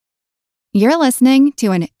You're listening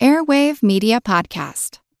to an Airwave Media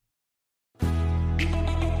Podcast.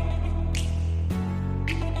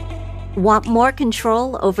 Want more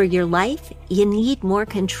control over your life? You need more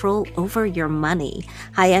control over your money.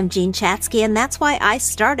 Hi, I'm Jean Chatzky, and that's why I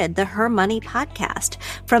started the Her Money podcast.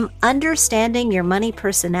 From understanding your money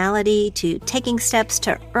personality to taking steps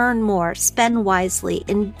to earn more, spend wisely,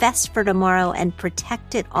 invest for tomorrow, and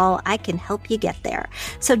protect it all, I can help you get there.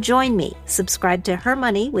 So join me. Subscribe to Her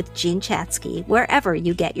Money with Jean Chatzky wherever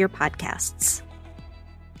you get your podcasts.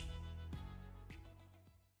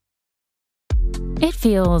 It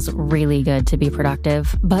feels really good to be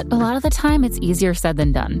productive, but a lot of the time it's easier said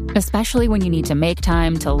than done, especially when you need to make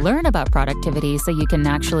time to learn about productivity so you can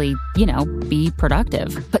actually, be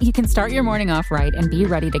productive. But you can start your morning off right and be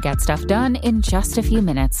ready to get stuff done in just a few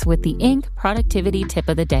minutes with the Inc. Productivity Tip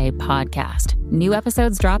of the Day podcast. New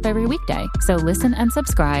episodes drop every weekday, so listen and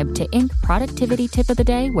subscribe to Inc. Productivity Tip of the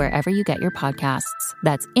Day wherever you get your podcasts.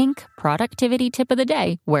 That's Inc. Productivity Tip of the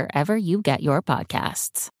Day wherever you get your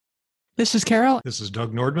podcasts. This is Carol. This is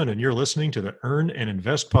Doug Nordman, and you're listening to the Earn and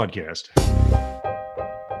Invest podcast.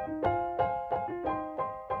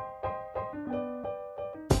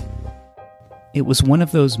 It was one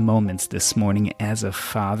of those moments this morning as a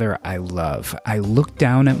father I love. I looked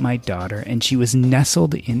down at my daughter, and she was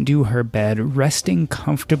nestled into her bed, resting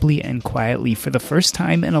comfortably and quietly for the first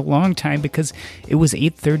time in a long time because it was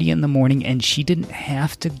 8:30 in the morning and she didn't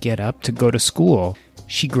have to get up to go to school.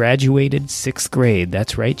 She graduated 6th grade.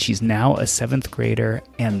 That's right, she's now a 7th grader,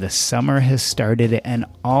 and the summer has started, and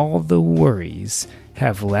all the worries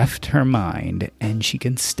have left her mind, and she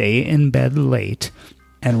can stay in bed late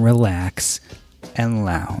and relax and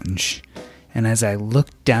lounge. And as I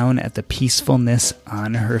looked down at the peacefulness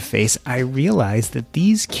on her face, I realized that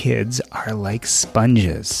these kids are like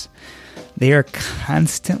sponges. They are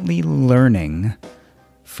constantly learning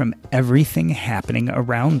from everything happening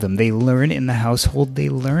around them. They learn in the household, they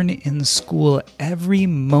learn in school. Every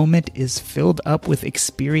moment is filled up with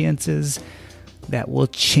experiences that will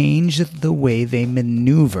change the way they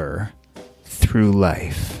maneuver through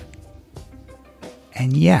life.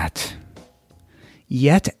 And yet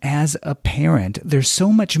as a parent, there's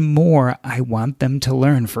so much more I want them to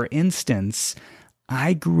learn. For instance,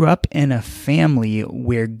 I grew up in a family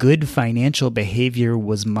where good financial behavior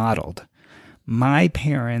was modeled. My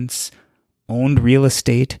parents owned real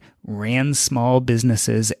estate, ran small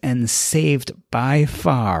businesses, and saved by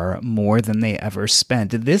far more than they ever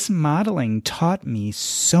spent. This modeling taught me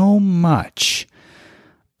so much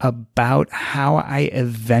about how I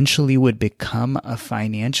eventually would become a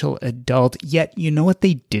financial adult. Yet, you know what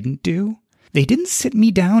they didn't do? They didn't sit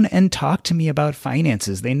me down and talk to me about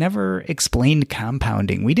finances. They never explained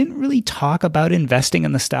compounding. We didn't really talk about investing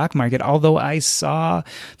in the stock market, although I saw,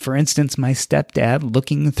 for instance, my stepdad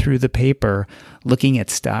looking through the paper, looking at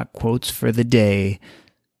stock quotes for the day.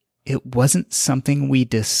 It wasn't something we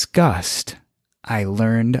discussed. I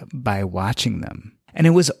learned by watching them. And it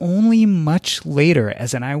was only much later,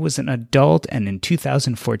 as I was an adult, and in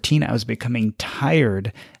 2014, I was becoming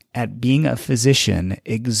tired at being a physician,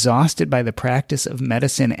 exhausted by the practice of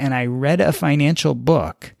medicine, and I read a financial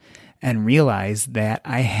book and realized that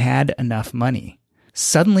I had enough money.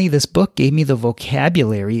 Suddenly, this book gave me the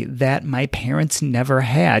vocabulary that my parents never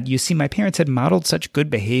had. You see, my parents had modeled such good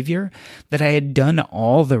behavior that I had done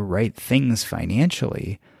all the right things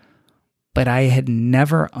financially, but I had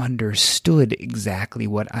never understood exactly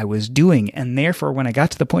what I was doing. And therefore, when I got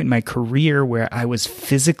to the point in my career where I was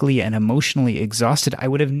physically and emotionally exhausted, I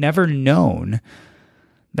would have never known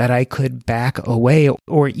that I could back away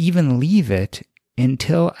or even leave it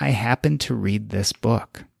until I happened to read this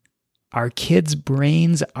book. Our kids'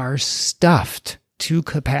 brains are stuffed to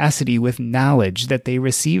capacity with knowledge that they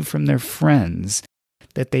receive from their friends,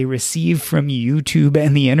 that they receive from YouTube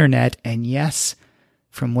and the internet, and yes,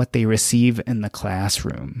 from what they receive in the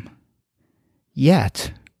classroom.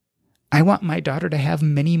 Yet, I want my daughter to have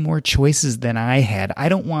many more choices than I had. I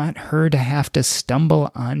don't want her to have to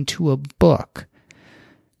stumble onto a book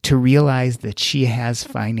to realize that she has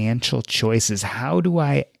financial choices. How do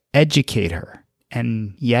I educate her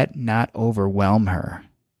and yet not overwhelm her?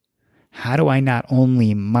 How do I not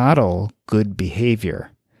only model good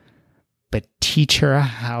behavior, but teach her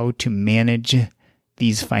how to manage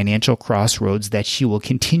these financial crossroads that she will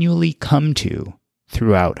continually come to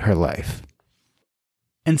throughout her life?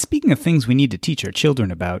 And speaking of things we need to teach our children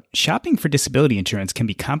about, shopping for disability insurance can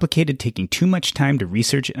be complicated, taking too much time to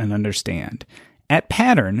research and understand. At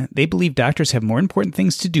Pattern, they believe doctors have more important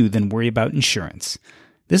things to do than worry about insurance.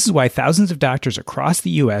 This is why thousands of doctors across the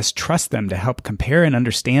U.S. trust them to help compare and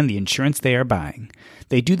understand the insurance they are buying.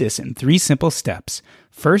 They do this in 3 simple steps.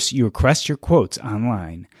 First, you request your quotes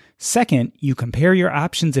online. Second, you compare your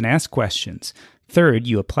options and ask questions. Third,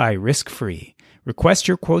 you apply risk-free. Request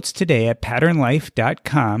your quotes today at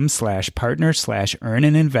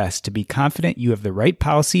patternlife.com/partner/earn-and-invest to be confident you have the right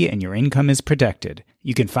policy and your income is protected.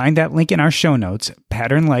 You can find that link in our show notes,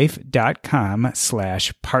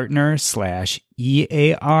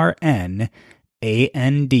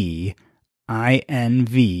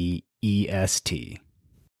 patternlife.com/PARNRANDINVEST.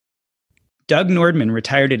 Doug Nordman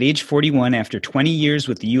retired at age 41 after 20 years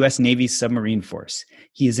with the U.S. Navy's submarine force.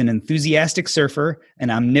 He is an enthusiastic surfer, an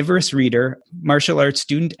omnivorous reader, martial arts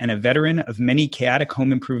student, and a veteran of many chaotic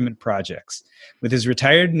home improvement projects. With his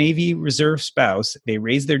retired Navy Reserve spouse, they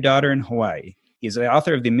raised their daughter in Hawaii. He is the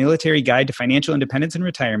author of The Military Guide to Financial Independence and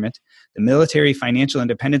Retirement, the Military Financial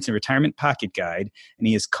Independence and Retirement Pocket Guide, and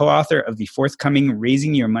he is co-author of the forthcoming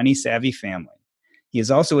Raising Your Money Savvy Family. He is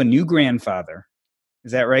also a new grandfather.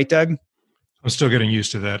 Is that right, Doug? I'm still getting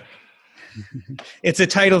used to that. It's a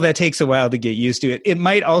title that takes a while to get used to. It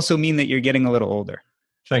might also mean that you're getting a little older.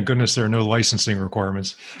 Thank goodness there are no licensing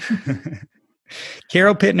requirements.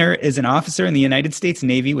 Carol Pittner is an officer in the United States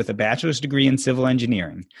Navy with a bachelor's degree in civil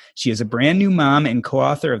engineering. She is a brand new mom and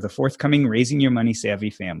co-author of the forthcoming Raising Your Money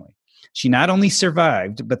Savvy Family. She not only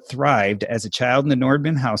survived, but thrived as a child in the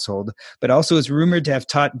Nordman household, but also is rumored to have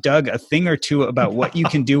taught Doug a thing or two about what you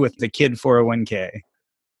can do with the kid 401k.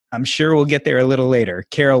 I'm sure we'll get there a little later.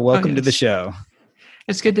 Carol, welcome to the show.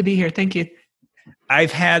 It's good to be here. Thank you.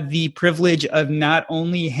 I've had the privilege of not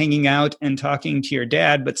only hanging out and talking to your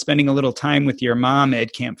dad, but spending a little time with your mom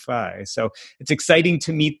at Camp Phi. So it's exciting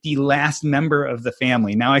to meet the last member of the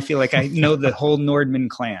family. Now I feel like I know the whole Nordman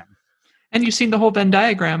clan. And you've seen the whole Venn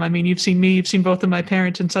diagram. I mean, you've seen me, you've seen both of my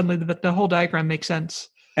parents, and suddenly the whole diagram makes sense.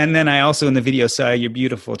 And then I also in the video saw your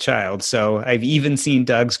beautiful child. So I've even seen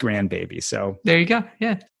Doug's grandbaby. So there you go.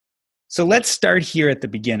 Yeah. So let's start here at the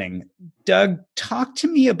beginning. Doug, talk to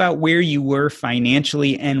me about where you were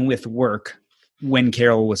financially and with work when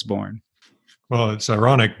Carol was born. Well, it's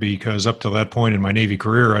ironic because up to that point in my Navy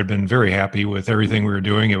career, I'd been very happy with everything we were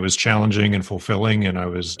doing. It was challenging and fulfilling, and I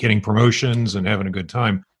was getting promotions and having a good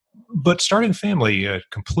time. But starting family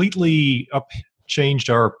completely changed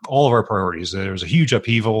all of our priorities. There was a huge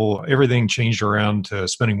upheaval. Everything changed around to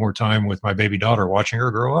spending more time with my baby daughter, watching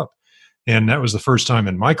her grow up. And that was the first time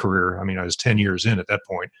in my career, I mean, I was 10 years in at that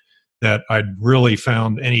point, that I'd really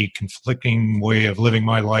found any conflicting way of living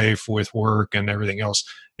my life with work and everything else.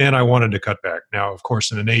 And I wanted to cut back. Now, of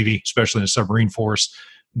course, in the Navy, especially in the submarine force,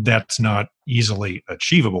 that's not easily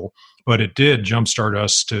achievable, but it did jumpstart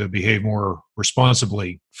us to behave more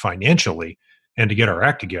responsibly financially and to get our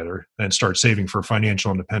act together and start saving for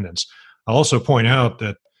financial independence. I'll also point out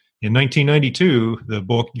that in 1992, the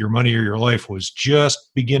book, Your Money or Your Life, was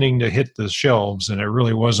just beginning to hit the shelves, and it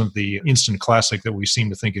really wasn't the instant classic that we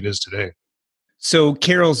seem to think it is today. So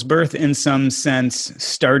Carol's birth, in some sense,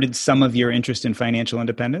 started some of your interest in financial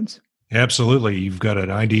independence? Absolutely. You've got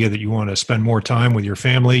an idea that you want to spend more time with your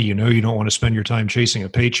family. You know you don't want to spend your time chasing a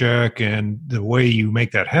paycheck, and the way you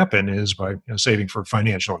make that happen is by saving for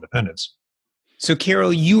financial independence. So,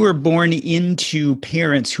 Carol, you were born into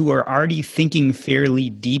parents who are already thinking fairly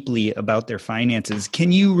deeply about their finances.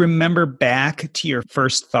 Can you remember back to your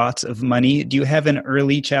first thoughts of money? Do you have an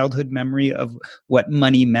early childhood memory of what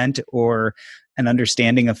money meant or an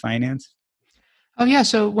understanding of finance? Oh, yeah.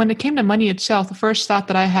 So when it came to money itself, the first thought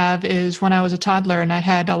that I have is when I was a toddler and I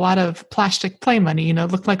had a lot of plastic play money, it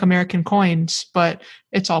looked like American coins, but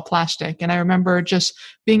it's all plastic. And I remember just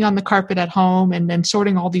being on the carpet at home and then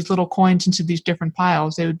sorting all these little coins into these different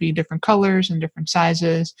piles. They would be different colors and different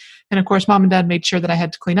sizes. And of course, mom and dad made sure that I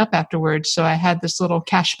had to clean up afterwards. So I had this little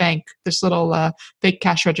cash bank, this little fake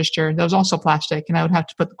cash register that was also plastic, and I would have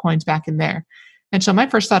to put the coins back in there. And so my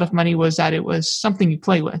first thought of money was that it was something you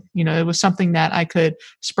play with. It was something that I could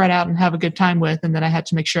spread out and have a good time with, and then I had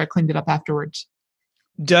to make sure I cleaned it up afterwards.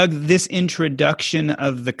 Doug, this introduction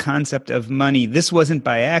of the concept of money, this wasn't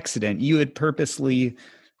by accident. You had purposely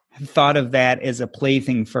thought of that as a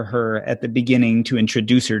plaything for her at the beginning to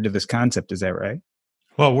introduce her to this concept. Is that right?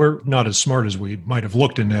 Well, we're not as smart as we might have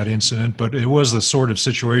looked in that incident, but it was the sort of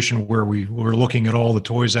situation where we were looking at all the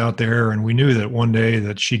toys out there, and we knew that one day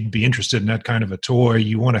that she'd be interested in that kind of a toy.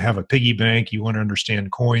 You want to have a piggy bank, you want to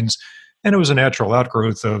understand coins, and it was a natural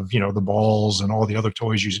outgrowth of, the balls and all the other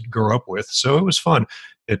toys you grow up with. So it was fun.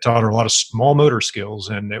 It taught her a lot of small motor skills,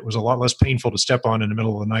 and it was a lot less painful to step on in the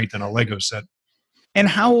middle of the night than a Lego set. And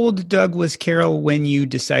how old, Doug, was Carol when you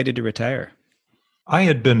decided to retire? I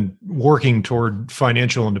had been working toward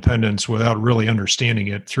financial independence without really understanding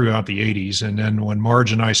it throughout the 80s. And then when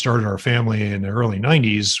Marge and I started our family in the early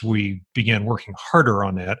 90s, we began working harder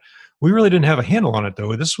on that. We really didn't have a handle on it,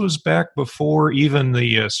 though. This was back before even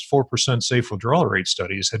the 4% safe withdrawal rate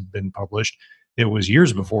studies had been published. It was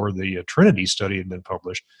years before the Trinity study had been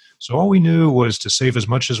published. So all we knew was to save as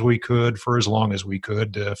much as we could for as long as we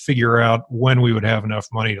could to figure out when we would have enough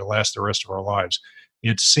money to last the rest of our lives.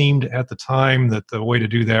 It seemed at the time that the way to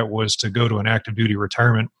do that was to go to an active duty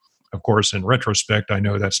retirement. Of course, in retrospect, I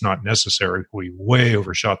know that's not necessary. We way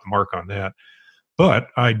overshot the mark on that. But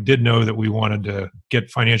I did know that we wanted to get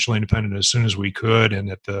financially independent as soon as we could. And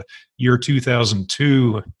at the year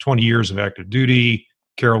 2002, 20 years of active duty,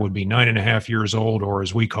 Carol would be 9.5 years old, or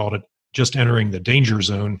as we called it, just entering the danger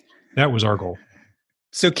zone. That was our goal.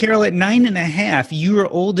 So, Carol, at 9.5, you were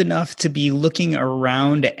old enough to be looking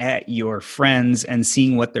around at your friends and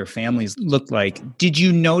seeing what their families looked like. Did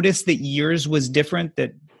you notice that yours was different,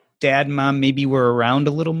 that dad and mom maybe were around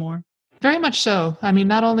a little more? Very much so. I mean,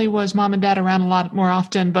 not only was mom and dad around a lot more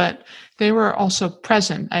often, but they were also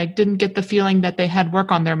present. I didn't get the feeling that they had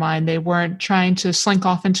work on their mind. They weren't trying to slink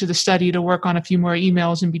off into the study to work on a few more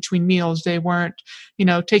emails in between meals. They weren't,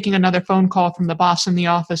 taking another phone call from the boss in the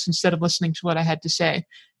office instead of listening to what I had to say.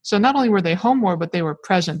 So not only were they home more, but they were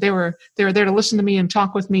present. They were there to listen to me and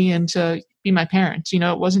talk with me and to be my parents. It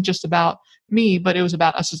wasn't just about me, but it was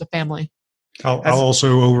about us as a family. I'll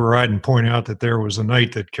also override and point out that there was a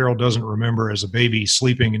night that Carol doesn't remember as a baby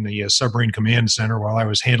sleeping in the submarine command center while I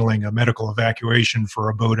was handling a medical evacuation for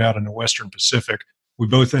a boat out in the Western Pacific. We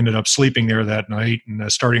both ended up sleeping there that night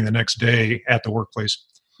and starting the next day at the workplace.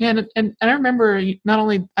 Yeah, and I remember I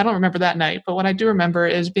don't remember that night, but what I do remember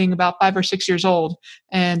is being about 5 or 6 years old,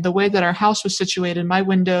 and the way that our house was situated, my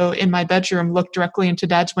window in my bedroom looked directly into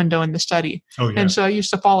Dad's window in the study. Oh, yeah. And so I used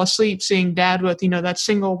to fall asleep seeing Dad with, that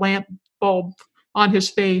single lamp bulb on his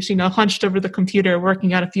face, hunched over the computer,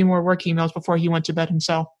 working out a few more work emails before he went to bed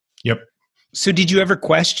himself. Yep. So did you ever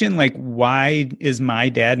question, why is my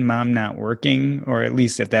dad and mom not working? Or at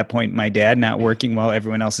least at that point, my dad not working while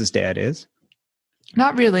everyone else's dad is?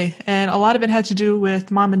 Not really. And a lot of it had to do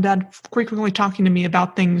with mom and dad frequently talking to me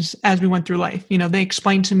about things as we went through life. They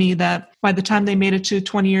explained to me that by the time they made it to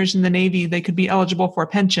 20 years in the Navy, they could be eligible for a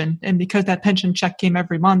pension. And because that pension check came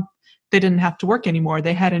every month, they didn't have to work anymore.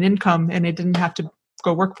 They had an income and they didn't have to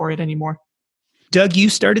go work for it anymore. Doug, you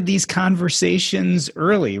started these conversations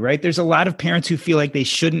early, right? There's a lot of parents who feel like they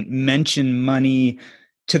shouldn't mention money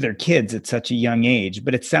to their kids at such a young age,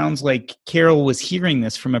 but it sounds like Carol was hearing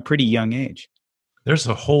this from a pretty young age. There's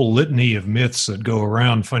a whole litany of myths that go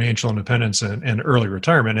around financial independence and early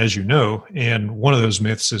retirement, as you know. And one of those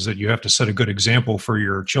myths is that you have to set a good example for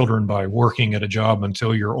your children by working at a job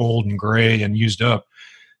until you're old and gray and used up.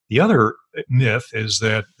 The other myth is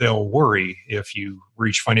that they'll worry if you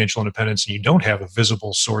reach financial independence and you don't have a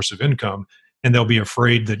visible source of income, and they'll be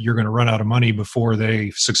afraid that you're going to run out of money before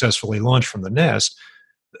they successfully launch from the nest.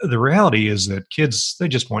 The reality is that kids, they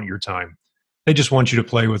just want your time. They just want you to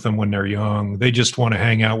play with them when they're young. They just want to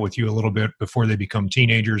hang out with you a little bit before they become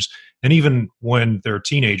teenagers. And even when they're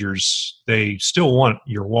teenagers, they still want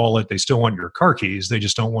your wallet. They still want your car keys. They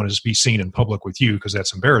just don't want to be seen in public with you because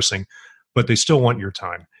that's embarrassing, but they still want your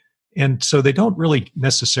time. And so they don't really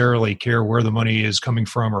necessarily care where the money is coming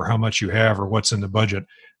from or how much you have or what's in the budget.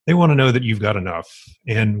 They want to know that you've got enough.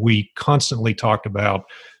 And we constantly talked about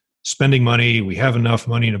spending money. We have enough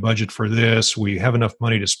money in a budget for this. We have enough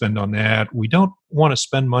money to spend on that. We don't want to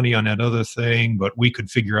spend money on that other thing, but we could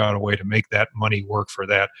figure out a way to make that money work for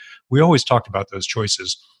that. We always talked about those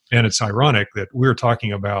choices. And it's ironic that we're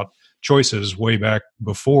talking about choices way back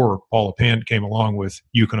before Paula Pant came along with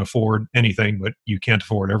you can afford anything, but you can't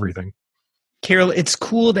afford everything. Carol, it's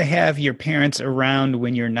cool to have your parents around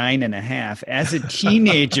when you're 9.5. As a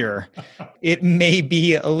teenager, it may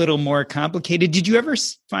be a little more complicated. Did you ever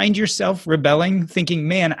find yourself rebelling, thinking,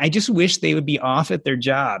 man, I just wish they would be off at their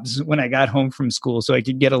jobs when I got home from school so I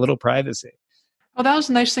could get a little privacy? Well, that was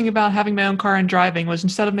the nice thing about having my own car and driving was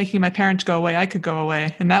instead of making my parents go away, I could go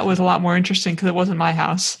away. And that was a lot more interesting because it wasn't my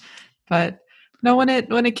house. But no, when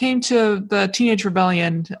it came to the teenage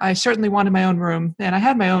rebellion, I certainly wanted my own room, and I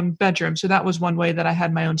had my own bedroom, so that was one way that I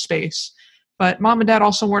had my own space. But mom and dad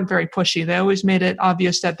also weren't very pushy. They always made it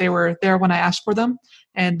obvious that they were there when I asked for them,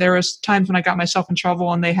 and there was times when I got myself in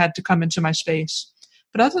trouble and they had to come into my space.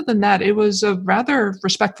 But other than that, it was a rather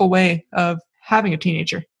respectful way of having a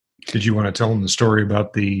teenager. Did you want to tell them the story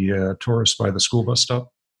about the tourist by the school bus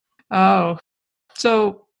stop? Oh,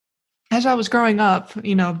 so as I was growing up,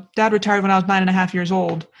 Dad retired when I was 9.5 years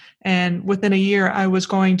old. And within a year, I was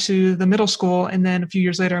going to the middle school. And then a few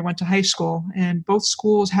years later, I went to high school. And both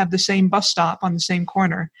schools have the same bus stop on the same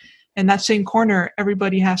corner. And that same corner,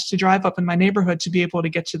 everybody has to drive up in my neighborhood to be able to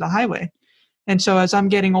get to the highway. And so as I'm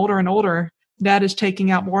getting older and older, Dad is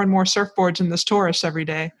taking out more and more surfboards in this Taurus every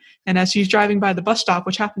day. And as he's driving by the bus stop,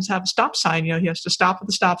 which happens to have a stop sign, he has to stop at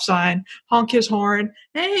the stop sign, honk his horn.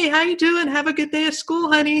 Hey, how you doing? Have a good day at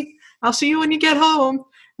school, honey. I'll see you when you get home.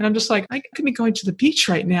 And I'm just like, I could be going to the beach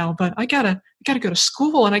right now, but I gotta go to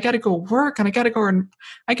school and I gotta go work and I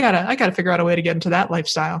gotta figure out a way to get into that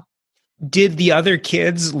lifestyle. Did the other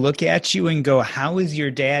kids look at you and go, how is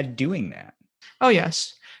your dad doing that? Oh,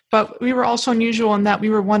 yes. But we were also unusual in that we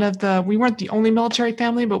weren't the only military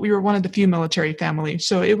family, but we were one of the few military families.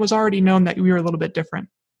 So it was already known that we were a little bit different.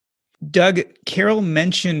 Doug, Carol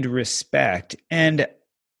mentioned respect, and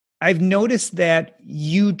I've noticed that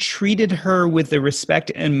you treated her with the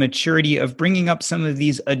respect and maturity of bringing up some of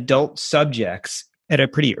these adult subjects at a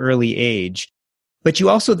pretty early age. But you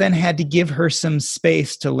also then had to give her some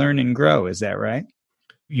space to learn and grow. Is that right?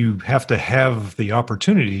 You have to have the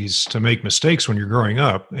opportunities to make mistakes when you're growing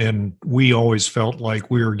up. And we always felt like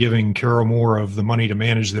we were giving Carol more of the money to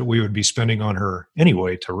manage that we would be spending on her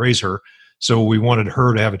anyway to raise her. So we wanted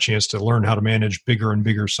her to have a chance to learn how to manage bigger and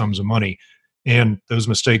bigger sums of money. And those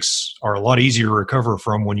mistakes are a lot easier to recover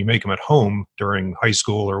from when you make them at home during high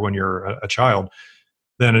school or when you're a child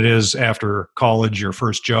than it is after college, your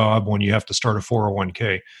first job, when you have to start a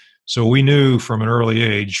 401k. So we knew from her early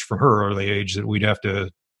age, that we'd have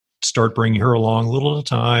to start bringing her along a little at a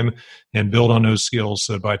time and build on those skills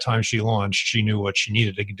so that by the time she launched, she knew what she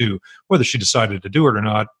needed to do. Whether she decided to do it or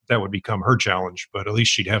not, that would become her challenge, but at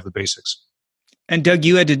least she'd have the basics. And Doug,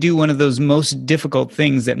 you had to do one of those most difficult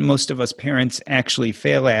things that most of us parents actually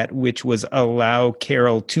fail at, which was allow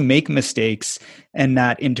Carol to make mistakes and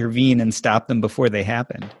not intervene and stop them before they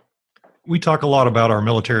happened. We talk a lot about our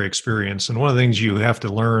military experience, and one of the things you have to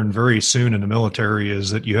learn very soon in the military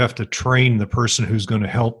is that you have to train the person who's going to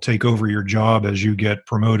help take over your job as you get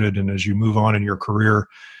promoted and as you move on in your career.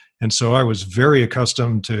 And so I was very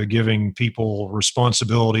accustomed to giving people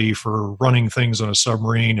responsibility for running things on a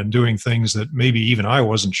submarine and doing things that maybe even I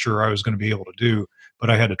wasn't sure I was going to be able to do,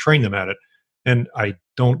 but I had to train them at it. And I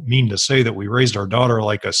don't mean to say that we raised our daughter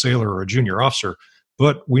like a sailor or a junior officer,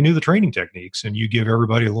 but we knew the training techniques, and you give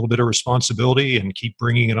everybody a little bit of responsibility and keep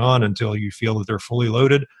bringing it on until you feel that they're fully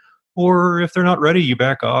loaded. Or if they're not ready, you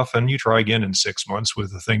back off and you try again in 6 months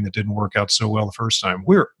with the thing that didn't work out so well the first time.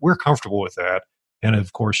 We're comfortable with that. And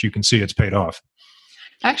of course, you can see it's paid off.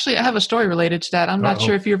 Actually, I have a story related to that. I'm not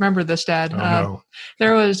sure if you remember this, Dad. No.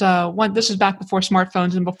 There was one, this is back before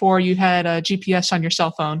smartphones and before you had a GPS on your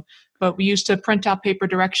cell phone. But we used to print out paper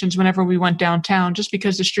directions whenever we went downtown, just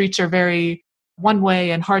because the streets are very one way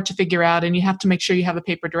and hard to figure out, and you have to make sure you have the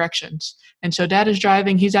paper directions. And so Dad is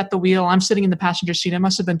driving, he's at the wheel, I'm sitting in the passenger seat. I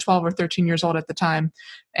must have been 12 or 13 years old at the time.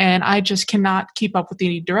 And I just cannot keep up with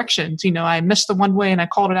the directions. I missed the one way and I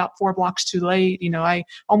called it out 4 blocks too late. I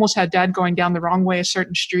almost had Dad going down the wrong way a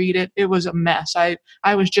certain street. It was a mess. I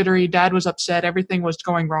was jittery. Dad was upset. Everything was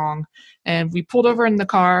going wrong. And we pulled over in the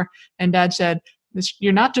car and Dad said,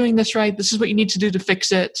 "You're not doing this right. This is what you need to do to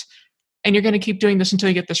fix it. And you're going to keep doing this until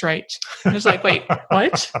you get this right." And it's like, wait,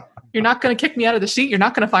 what? You're not going to kick me out of the seat? You're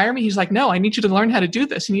not going to fire me? He's like, no, I need you to learn how to do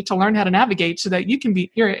this. You need to learn how to navigate so that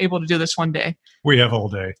you're able to do this one day. We have all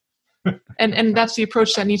day. And that's the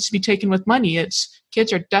approach that needs to be taken with money. It's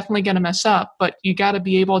kids are definitely going to mess up, but you got to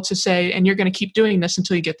be able to say, and you're going to keep doing this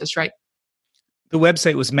until you get this right. The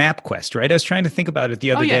website was MapQuest, right? I was trying to think about it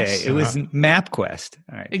the other day. It was MapQuest.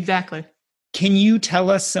 All right. Exactly. Can you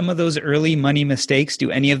tell us some of those early money mistakes?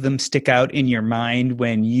 Do any of them stick out in your mind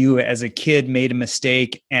when you as a kid made a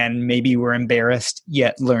mistake and maybe were embarrassed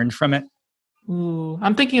yet learned from it? Ooh,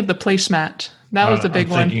 I'm thinking of the placemat. That was the big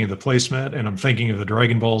one. I'm thinking of the placemat, and I'm thinking of the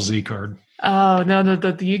Dragon Ball Z card. Oh, no,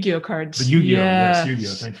 the Yu-Gi-Oh cards. The Yu-Gi-Oh, yes,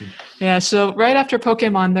 Yu-Gi-Oh, thank you. Yeah, so right after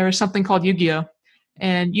Pokemon, there was something called Yu-Gi-Oh!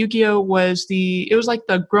 And Yu-Gi-Oh was like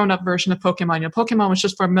the grown-up version of Pokemon. Pokemon was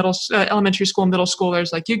just for elementary school, middle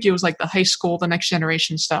schoolers. Like Yu-Gi-Oh was like the high school, the next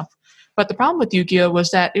generation stuff. But the problem with Yu-Gi-Oh was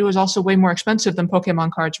that it was also way more expensive than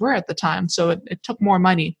Pokemon cards were at the time. So it took more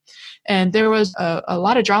money. And there was a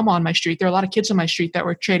lot of drama on my street. There were a lot of kids on my street that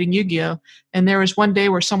were trading Yu-Gi-Oh! And there was one day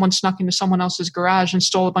where someone snuck into someone else's garage and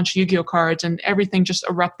stole a bunch of Yu-Gi-Oh cards, and everything just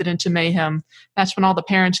erupted into mayhem. That's when all the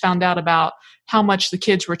parents found out about how much the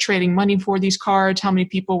kids were trading money for these cards, how many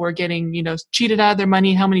people were getting, cheated out of their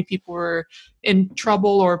money, how many people were in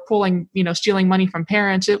trouble or stealing money from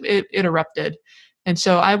parents. It erupted. And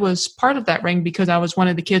so I was part of that ring because I was one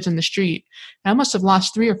of the kids in the street. And I must have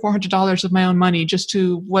lost $300 or $400 of my own money just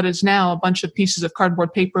to what is now a bunch of pieces of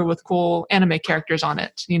cardboard paper with cool anime characters on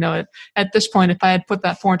it. At this point, if I had put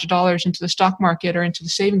that $400 into the stock market or into the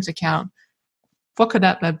savings account, what could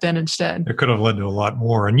that have been instead? It could have led to a lot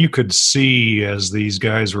more. And you could see as these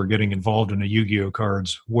guys were getting involved in the Yu-Gi-Oh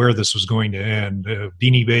cards where this was going to end.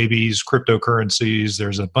 Beanie Babies, cryptocurrencies,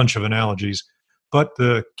 there's a bunch of analogies. But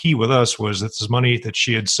the key with us was that this is money that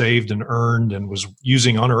she had saved and earned and was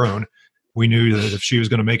using on her own. We knew that if she was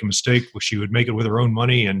going to make a mistake, she would make it with her own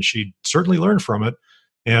money, and she'd certainly learn from it.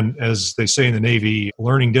 And as they say in the Navy,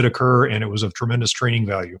 learning did occur, and it was of tremendous training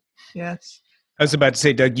value. Yes. I was about to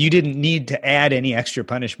say, Doug, you didn't need to add any extra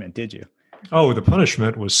punishment, did you? Oh, the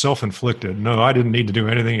punishment was self-inflicted. No, I didn't need to do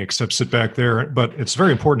anything except sit back there. But it's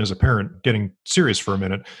very important as a parent, getting serious for a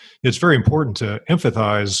minute, it's very important to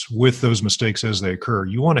empathize with those mistakes as they occur.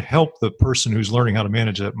 You want to help the person who's learning how to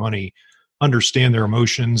manage that money understand their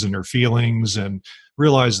emotions and their feelings and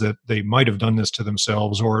realize that they might have done this to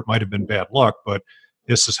themselves or it might have been bad luck, but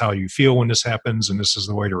this is how you feel when this happens, and this is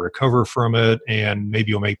the way to recover from it, and maybe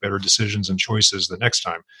you'll make better decisions and choices the next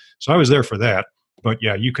time. So I was there for that. But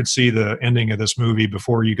yeah, you could see the ending of this movie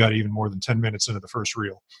before you got even more than 10 minutes into the first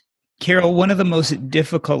reel. Carol, one of the most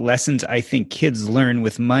difficult lessons I think kids learn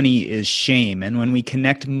with money is shame. And when we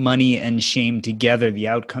connect money and shame together, the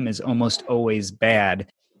outcome is almost always bad.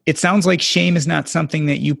 It sounds like shame is not something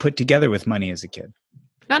that you put together with money as a kid.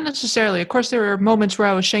 Not necessarily. Of course, there were moments where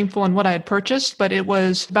I was shameful in what I had purchased, but it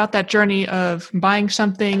was about that journey of buying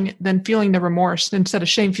something, then feeling the remorse, instead of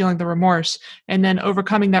shame, feeling the remorse, and then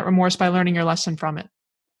overcoming that remorse by learning your lesson from it.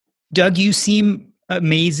 Doug, you seem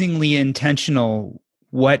amazingly intentional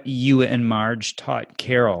what you and Marge taught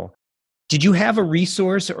Carol. Did you have a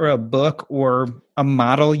resource or a book or a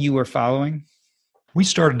model you were following? We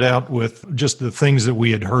started out with just the things that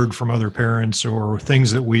we had heard from other parents or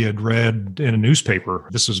things that we had read in a newspaper.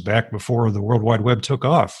 This was back before the World Wide Web took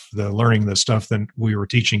off, learning the stuff that we were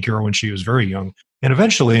teaching Carol when she was very young. And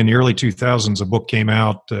eventually, in the early 2000s, a book came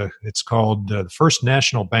out. It's called The First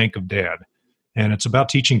National Bank of Dad. And it's about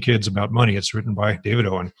teaching kids about money. It's written by David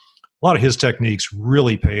Owen. A lot of his techniques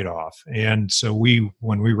really paid off. And so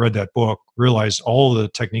when we read that book, realized all the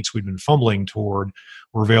techniques we'd been fumbling toward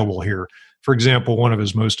were available here. For example, one of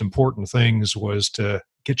his most important things was to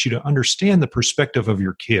get you to understand the perspective of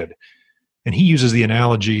your kid. And he uses the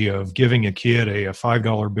analogy of giving a kid a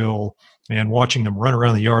 $5 bill and watching them run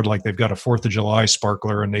around the yard like they've got a 4th of July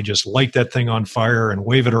sparkler, and they just light that thing on fire and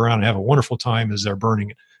wave it around and have a wonderful time as they're burning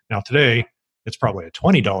it. Now today, it's probably a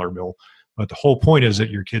 $20 bill. But the whole point is that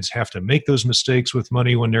your kids have to make those mistakes with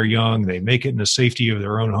money when they're young. They make it in the safety of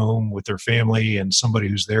their own home with their family and somebody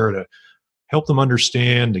who's there to help them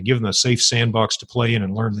understand, to give them a safe sandbox to play in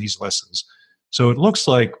and learn these lessons. So it looks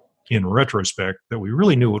like, in retrospect, that we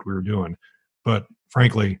really knew what we were doing. But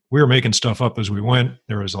frankly, we were making stuff up as we went.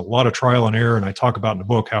 There was a lot of trial and error, and I talk about in the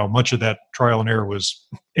book how much of that trial and error was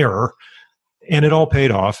error. And it all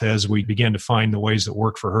paid off as we began to find the ways that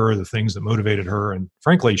worked for her, the things that motivated her. And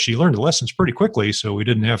frankly, she learned the lessons pretty quickly, so we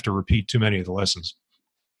didn't have to repeat too many of the lessons.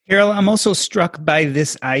 Carol, I'm also struck by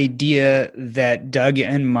this idea that Doug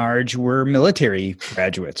and Marge were military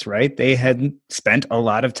graduates, right? They had spent a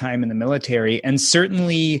lot of time in the military, and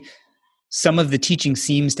certainly some of the teaching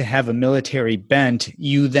seems to have a military bent.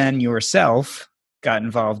 You then yourself got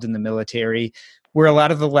involved in the military. Were a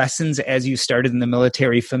lot of the lessons as you started in the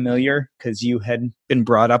military familiar because you had been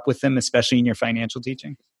brought up with them, especially in your financial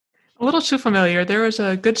teaching? A little too familiar. There was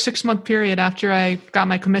a good 6-month period after I got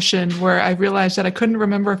my commission where I realized that I couldn't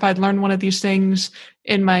remember if I'd learned one of these things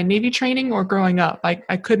in my Navy training or growing up.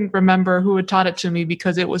 I couldn't remember who had taught it to me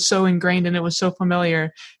because it was so ingrained and it was so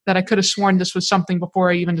familiar that I could have sworn this was something before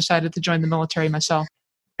I even decided to join the military myself.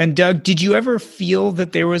 And Doug, did you ever feel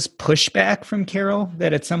that there was pushback from Carol,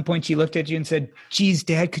 that at some point she looked at you and said, geez,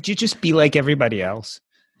 Dad, could you just be like everybody else?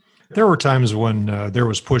 There were times when there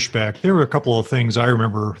was pushback. There were a couple of things I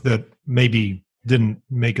remember that maybe didn't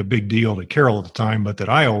make a big deal to Carol at the time, but that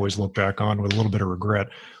I always look back on with a little bit of regret.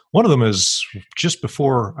 One of them is just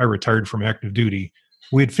before I retired from active duty,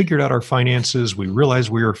 we had figured out our finances. We realized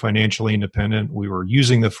we were financially independent. We were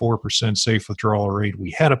using the 4% safe withdrawal rate.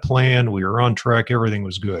 We had a plan. We were on track. Everything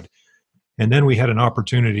was good. And then we had an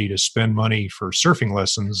opportunity to spend money for surfing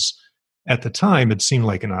lessons. At the time, it seemed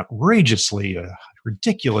like an outrageously,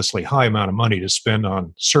 ridiculously high amount of money to spend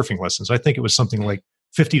on surfing lessons. I think it was something like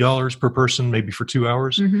 $50 per person, maybe for 2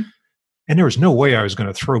 hours. Mm-hmm. And there was no way I was going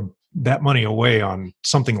to throw that money away on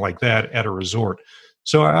something like that at a resort.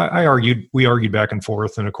 So we argued back and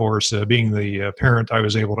forth. And of course, being the parent, I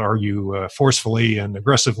was able to argue forcefully and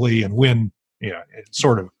aggressively and win Yeah, it's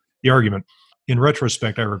sort of the argument. In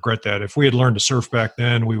retrospect, I regret that. If we had learned to surf back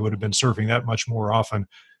then, we would have been surfing that much more often.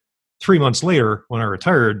 3 months later, when I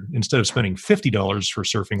retired, instead of spending $50 for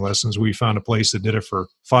surfing lessons, we found a place that did it for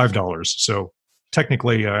 $5. So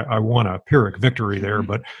technically, I won a Pyrrhic victory there.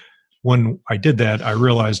 But when I did that, I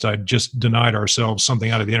realized I'd just denied ourselves something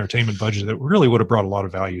out of the entertainment budget that really would have brought a lot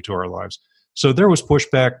of value to our lives. So there was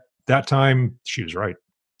pushback. That time, she was right.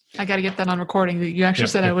 I got to get that on recording. You actually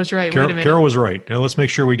said I was right. Carol, Wait a minute. Carol was right. Now let's make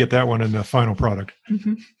sure we get that one in the final product.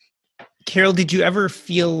 Mm-hmm. Carol, did you ever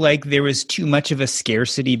feel like there was too much of a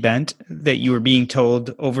scarcity bent, that you were being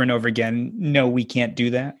told over and over again, no, we can't do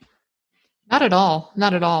that? Not at all.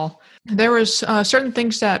 Not at all. There was certain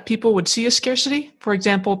things that people would see as scarcity. For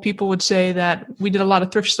example, people would say that we did a lot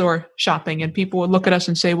of thrift store shopping, and people would look at us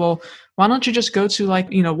and say, well, why don't you just go to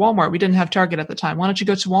Walmart? We didn't have Target at the time. Why don't you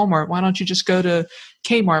go to Walmart? Why don't you just go to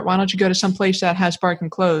Kmart? Why don't you go to some place that has bargain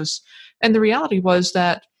clothes? And the reality was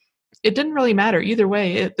that it didn't really matter either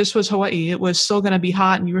way. This was Hawaii. It was still going to be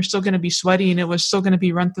hot, and you were still going to be sweaty, and it was still going to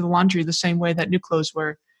be run through the laundry the same way that new clothes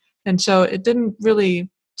were. And so it didn't really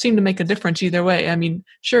seem to make a difference either way. I mean,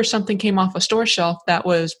 sure, something came off a store shelf that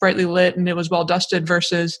was brightly lit and it was well dusted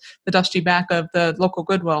versus the dusty back of the local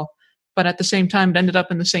Goodwill. But at the same time, it ended up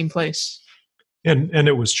in the same place. And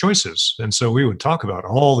it was choices. And so we would talk about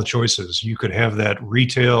all the choices. You could have that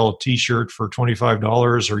retail T-shirt for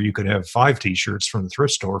 $25, or you could have 5 T-shirts from the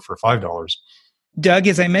thrift store for $5. Doug,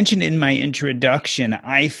 as I mentioned in my introduction,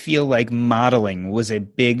 I feel like modeling was a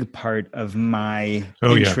big part of my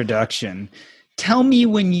introduction. Yeah. Tell me,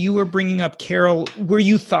 when you were bringing up Carol, were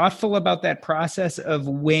you thoughtful about that process of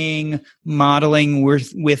weighing modeling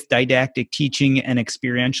with didactic teaching and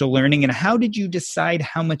experiential learning? And how did you decide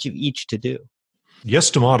how much of each to do? Yes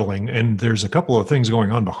to modeling. And there's a couple of things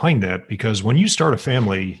going on behind that, because when you start a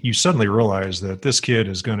family, you suddenly realize that this kid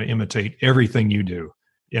is going to imitate everything you do.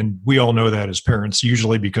 And we all know that as parents,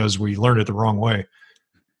 usually because we learned it the wrong way.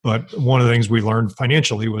 But one of the things we learned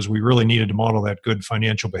financially was we really needed to model that good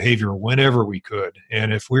financial behavior whenever we could.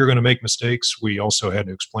 And if we were going to make mistakes, we also had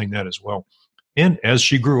to explain that as well. And as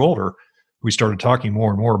she grew older, we started talking more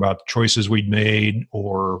and more about the choices we'd made,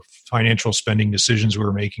 or financial spending decisions we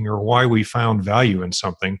were making, or why we found value in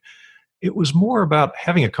something. It was more about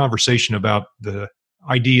having a conversation about the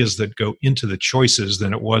ideas that go into the choices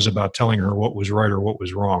than it was about telling her what was right or what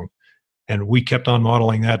was wrong. And we kept on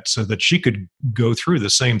modeling that so that she could go through the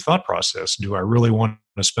same thought process. Do I really want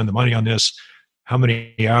to spend the money on this? How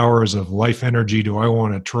many hours of life energy do I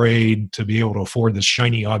want to trade to be able to afford this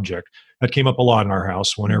shiny object? That came up a lot in our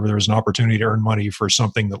house whenever there was an opportunity to earn money for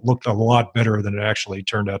something that looked a lot better than it actually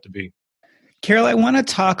turned out to be. Carol, I want to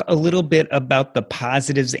talk a little bit about the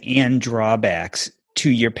positives and drawbacks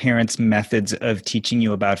to your parents' methods of teaching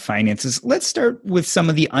you about finances. Let's start with some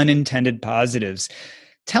of the unintended positives.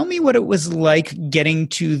 Tell me what it was like getting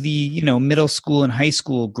to the, middle school and high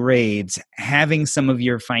school grades, having some of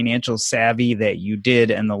your financial savvy that you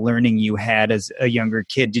did and the learning you had as a younger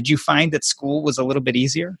kid. Did you find that school was a little bit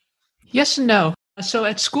easier? Yes and no. So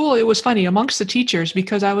at school, it was funny amongst the teachers,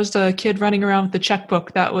 because I was the kid running around with the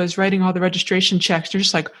checkbook that was writing all the registration checks. They're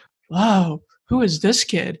just like, whoa, who is this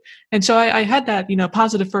kid? And so I had that,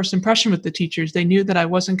 positive first impression with the teachers. They knew that I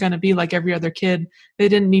wasn't going to be like every other kid. They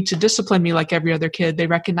didn't need to discipline me like every other kid. They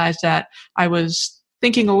recognized that I was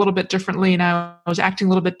thinking a little bit differently and I was acting a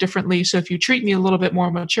little bit differently. So if you treat me a little bit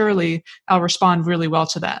more maturely, I'll respond really well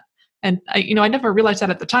to that. And I never realized that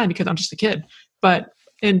at the time because I'm just a kid. But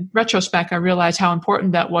in retrospect, I realized how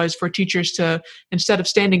important that was for teachers to, instead of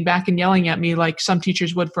standing back and yelling at me like some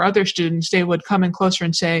teachers would for other students, they would come in closer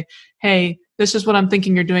and say, hey, this is what I'm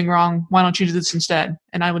thinking you're doing wrong. Why don't you do this instead?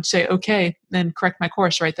 And I would say, okay, then correct my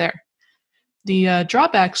course right there. The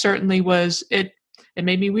drawback certainly was it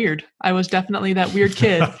made me weird. I was definitely that weird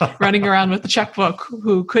kid running around with the checkbook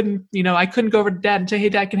who couldn't, I couldn't go over to dad and say, hey,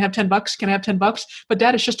 dad, can I have $10? Can I have $10? But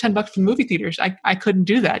dad, it's just $10 from movie theaters. I couldn't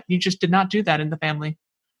do that. You just did not do that in the family.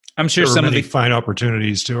 I'm sure there some were many of the fine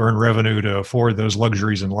opportunities to earn revenue to afford those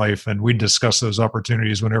luxuries in life. And we'd discuss those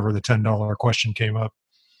opportunities whenever the $10 question came up.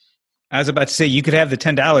 I was about to say, you could have the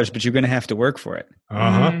 $10, but you're going to have to work for it.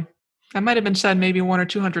 That might have been said maybe 100 or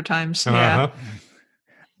 200 times. Yeah.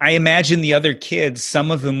 I imagine the other kids, some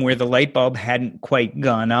of them where the light bulb hadn't quite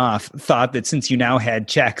gone off, thought that since you now had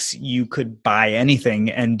checks, you could buy anything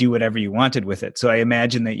and do whatever you wanted with it. So I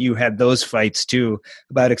imagine that you had those fights too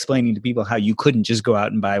about explaining to people how you couldn't just go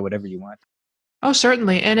out and buy whatever you want. Oh,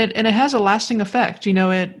 certainly. And it has a lasting effect.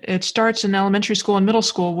 It starts in elementary school and middle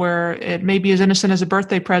school where it may be as innocent as a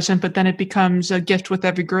birthday present, but then it becomes a gift with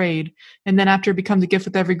every grade. And then after it becomes a gift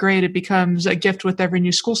with every grade, it becomes a gift with every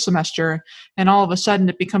new school semester. And all of a sudden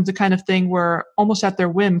it becomes the kind of thing where almost at their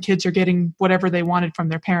whim, kids are getting whatever they wanted from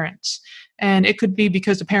their parents. And it could be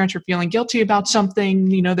because the parents were feeling guilty about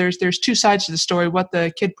something. There's two sides to the story, what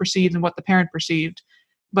the kid perceived and what the parent perceived.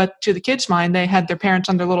 But to the kid's mind, they had their parents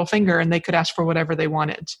on their little finger and they could ask for whatever they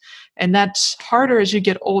wanted. And that's harder as you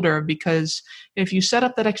get older, because if you set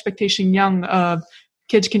up that expectation young of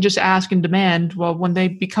kids can just ask and demand, well, when they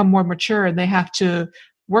become more mature and they have to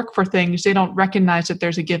work for things, they don't recognize that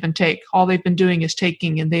there's a give and take. All they've been doing is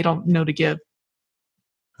taking, and they don't know to give.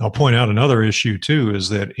 I'll point out another issue, too, is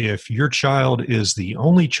that if your child is the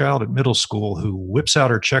only child at middle school who whips out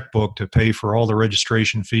her checkbook to pay for all the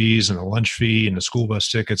registration fees and the lunch fee and the school bus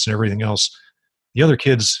tickets and everything else, the other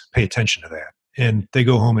kids pay attention to that. And they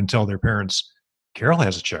go home and tell their parents, Carol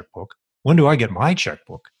has a checkbook. When do I get my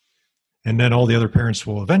checkbook? And then all the other parents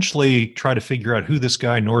will eventually try to figure out who this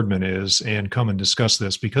guy Nordman is and come and discuss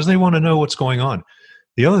this because they want to know what's going on.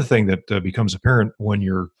 The other thing that becomes apparent when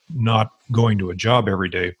you're not going to a job every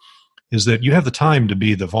day is that you have the time to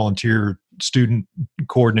be the volunteer student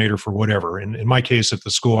coordinator for whatever. And in my case, at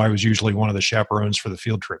the school, I was usually one of the chaperones for the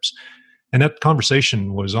field trips. And that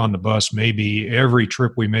conversation was on the bus maybe every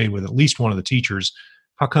trip we made with at least one of the teachers.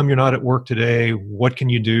 How come you're not at work today? What can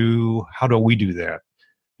you do? How do we do that?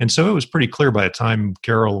 And so it was pretty clear by the time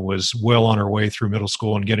Carol was well on her way through middle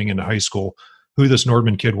school and getting into high school who this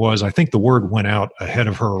Nordman kid was. I think the word went out ahead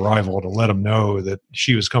of her arrival to let them know that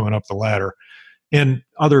she was coming up the ladder. And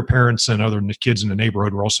other parents and other kids in the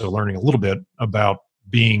neighborhood were also learning a little bit about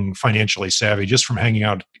being financially savvy just from hanging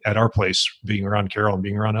out at our place, being around Carol and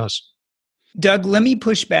being around us. Doug, let me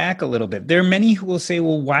push back a little bit. There are many who will say,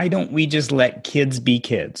 well, why don't we just let kids be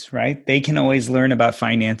kids, right? They can always learn about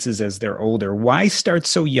finances as they're older. Why start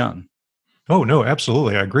so young? Oh, no,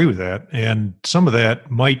 absolutely. I agree with that. And some of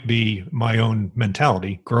that might be my own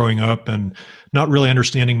mentality growing up and not really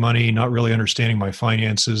understanding money, not really understanding my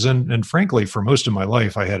finances. And frankly, for most of my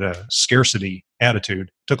life, I had a scarcity attitude.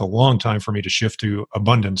 It took a long time for me to shift to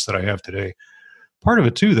abundance that I have today. Part of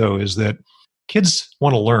it too, though, is that kids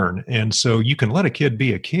want to learn. And so you can let a kid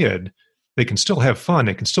be a kid. They can still have fun.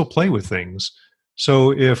 They can still play with things.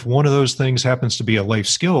 So if one of those things happens to be a life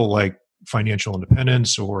skill, like financial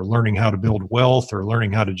independence or learning how to build wealth or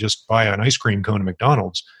learning how to just buy an ice cream cone at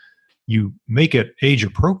McDonald's, you make it age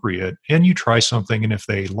appropriate and you try something. And if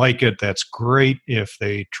they like it, that's great. If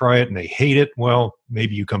they try it and they hate it, well,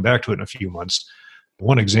 maybe you come back to it in a few months.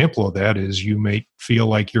 One example of that is you may feel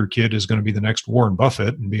like your kid is going to be the next Warren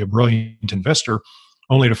Buffett and be a brilliant investor,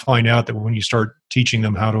 only to find out that when you start teaching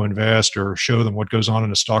them how to invest or show them what goes on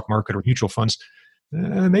in the stock market or mutual funds,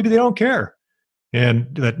 maybe they don't care.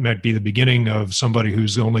 And that might be the beginning of somebody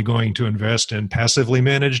who's only going to invest in passively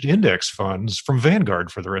managed index funds from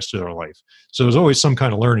Vanguard for the rest of their life. So there's always some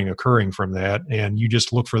kind of learning occurring from that. And you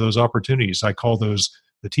just look for those opportunities. I call those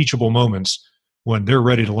the teachable moments when they're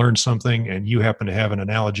ready to learn something and you happen to have an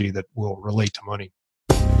analogy that will relate to money.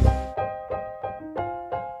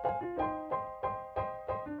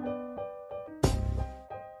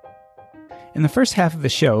 In the first half of the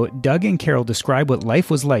show, Doug and Carol describe what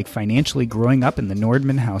life was like financially growing up in the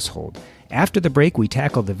Nordman household. After the break, we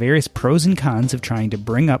tackle the various pros and cons of trying to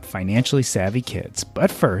bring up financially savvy kids.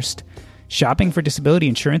 But first, shopping for disability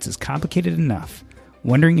insurance is complicated enough.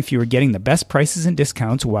 Wondering if you are getting the best prices and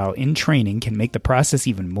discounts while in training can make the process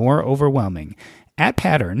even more overwhelming. At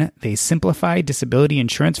Pattern, they simplify disability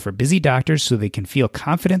insurance for busy doctors so they can feel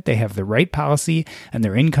confident they have the right policy and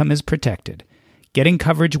their income is protected. Getting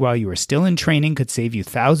coverage while you are still in training could save you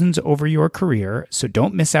thousands over your career, so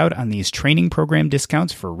don't miss out on these training program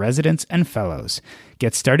discounts for residents and fellows.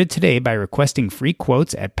 Get started today by requesting free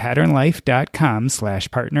quotes at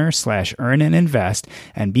patternlife.com/partner/earn and invest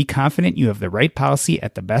and be confident you have the right policy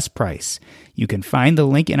at the best price. You can find the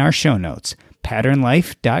link in our show notes,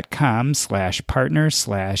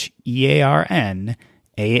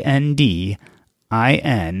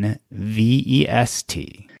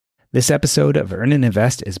 patternlife.com/PARNERSLASH-EARNINVEST. This episode of Earn and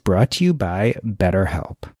Invest is brought to you by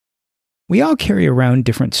BetterHelp. We all carry around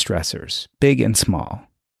different stressors, big and small.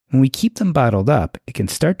 When we keep them bottled up, it can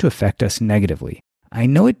start to affect us negatively. I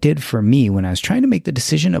know it did for me when I was trying to make the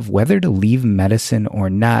decision of whether to leave medicine or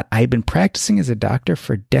not. I had been practicing as a doctor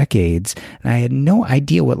for decades, and I had no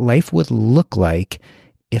idea what life would look like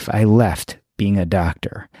if I left being a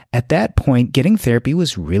doctor. At that point, getting therapy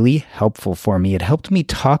was really helpful for me. It helped me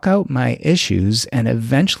talk out my issues, and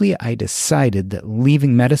eventually I decided that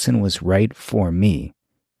leaving medicine was right for me.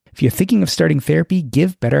 If you're thinking of starting therapy,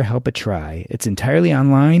 give BetterHelp a try. It's entirely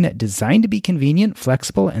online, designed to be convenient,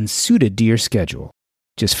 flexible, and suited to your schedule.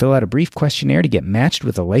 Just fill out a brief questionnaire to get matched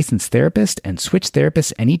with a licensed therapist and switch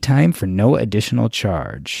therapists anytime for no additional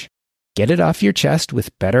charge. Get it off your chest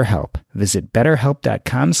with BetterHelp. Visit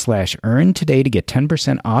betterhelp.com/earn today to get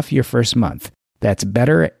 10% off your first month. That's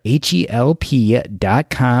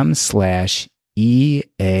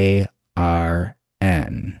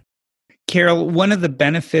betterhelp.com/EARN. Carol, one of the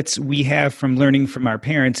benefits we have from learning from our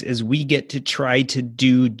parents is we get to try to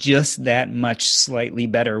do just that much slightly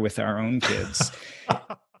better with our own kids.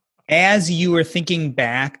 As you were thinking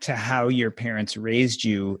back to how your parents raised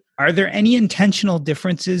you, are there any intentional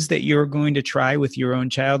differences that you're going to try with your own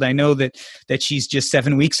child? I know that she's just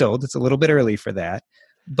 7 weeks old. It's a little bit early for that.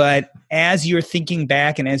 But as you're thinking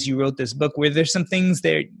back and as you wrote this book, were there some things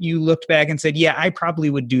that you looked back and said, yeah, I probably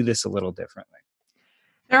would do this a little differently?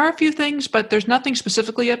 There are a few things, but there's nothing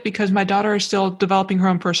specifically yet because my daughter is still developing her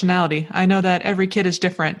own personality. I know that every kid is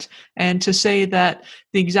different. And to say that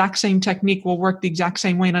the exact same technique will work the exact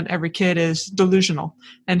same way on every kid is delusional.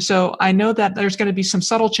 And so I know that there's going to be some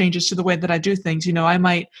subtle changes to the way that I do things. You know, I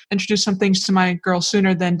might introduce some things to my girl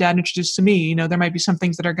sooner than dad introduced to me. You know, there might be some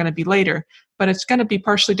things that are going to be later, but it's going to be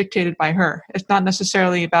partially dictated by her. It's not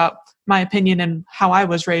necessarily about my opinion and how I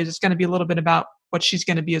was raised. It's going to be a little bit about what she's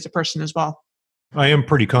going to be as a person as well. I am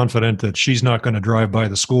pretty confident that she's not going to drive by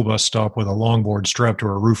the school bus stop with a longboard strapped to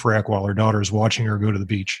her roof rack while her daughter's watching her go to the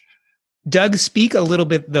beach. Doug, speak a little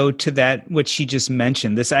bit, though, to that, what she just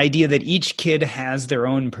mentioned, this idea that each kid has their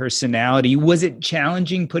own personality. Was it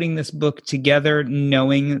challenging putting this book together,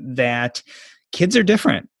 knowing that kids are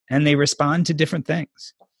different and they respond to different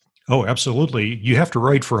things? Oh, absolutely. You have to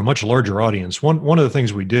write for a much larger audience. One of the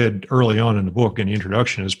things we did early on in the book in the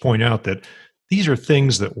introduction is point out that these are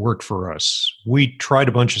things that worked for us. We tried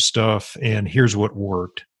a bunch of stuff and here's what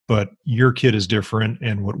worked, but your kid is different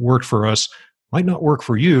and what worked for us might not work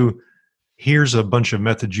for you. Here's a bunch of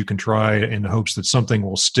methods you can try in the hopes that something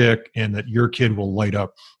will stick and that your kid will light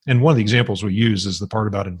up. And one of the examples we use is the part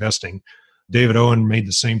about investing. David Owen made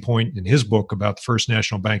the same point in his book about the First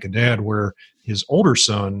National Bank of Dad, where his older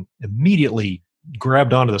son immediately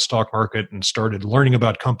grabbed onto the stock market and started learning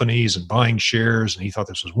about companies and buying shares, and he thought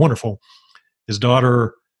this was wonderful. His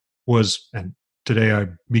daughter was, and today I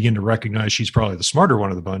begin to recognize she's probably the smarter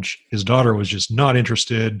one of the bunch. His daughter was just not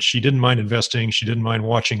interested. She didn't mind investing. She didn't mind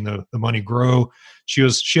watching the money grow. She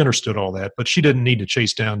understood all that, but she didn't need to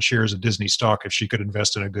chase down shares of Disney stock if she could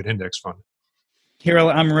invest in a good index fund.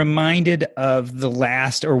 Carol, I'm reminded of the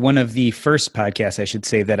last, or one of the first podcasts, I should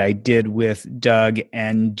say, that I did with Doug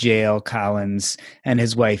and Jael Collins and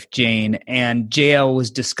his wife, Jane. And Jael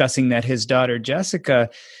was discussing that his daughter,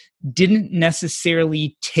 Jessica, didn't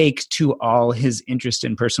necessarily take to all his interest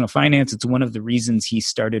in personal finance. It's one of the reasons he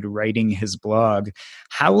started writing his blog.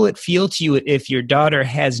 How will it feel to you if your daughter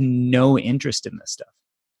has no interest in this stuff?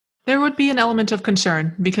 There would be an element of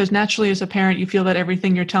concern because naturally as a parent, you feel that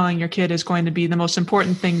everything you're telling your kid is going to be the most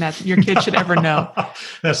important thing that your kid should ever know.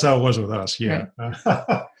 That's how it was with us. Yeah.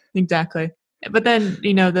 Right. Exactly. But then,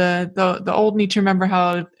 you know, the old need to remember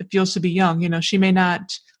how it feels to be young. You know, she may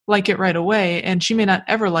not like it right away and she may not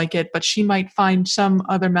ever like it, but she might find some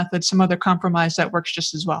other method, some other compromise that works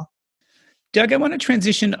just as well. Doug, I want to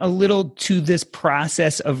transition a little to this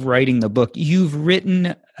process of writing the book. You've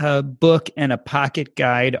written a book and a pocket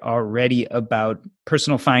guide already about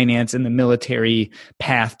personal finance and the military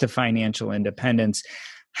path to financial independence.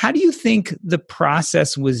 How do you think the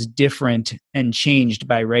process was different and changed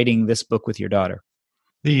by writing this book with your daughter?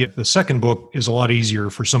 The second book is a lot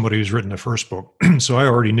easier for somebody who's written the first book. So I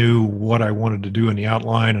already knew what I wanted to do in the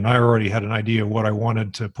outline, and I already had an idea of what I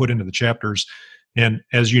wanted to put into the chapters. And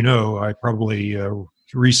as you know, I probably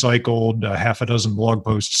recycled half a dozen blog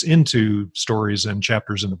posts into stories and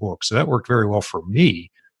chapters in the book. So that worked very well for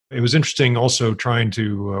me. It was interesting also trying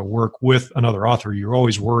to work with another author. You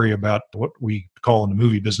always worry about what we call in the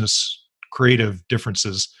movie business creative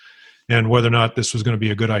differences and whether or not this was going to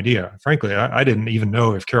be a good idea. Frankly, I didn't even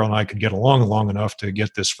know if Carol and I could get along long enough to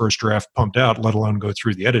get this first draft pumped out, let alone go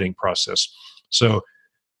through the editing process. So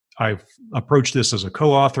I've approached this as a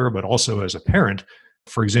co-author, but also as a parent.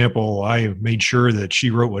 For example, I made sure that she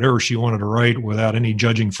wrote whatever she wanted to write without any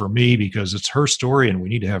judging from me because it's her story and we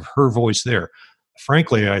need to have her voice there.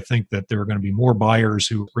 Frankly, I think that there are going to be more buyers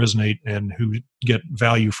who resonate and who get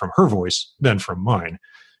value from her voice than from mine.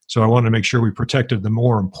 So I wanted to make sure we protected the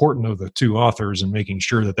more important of the two authors and making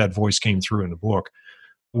sure that that voice came through in the book.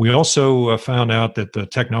 We also found out that the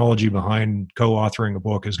technology behind co-authoring a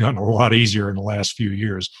book has gotten a lot easier in the last few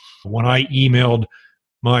years. When I emailed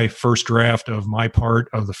my first draft of my part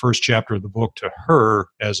of the first chapter of the book to her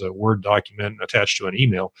as a Word document attached to an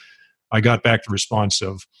email, I got back the response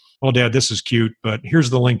of, well, Dad, this is cute, but here's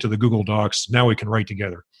the link to the Google Docs. Now we can write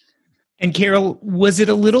together. And Carol, was it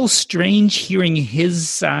a little strange hearing his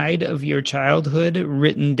side of your childhood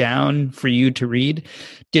written down for you to read?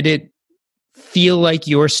 Did it feel like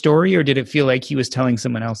your story, or did it feel like he was telling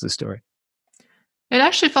someone else's story? It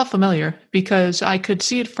actually felt familiar because I could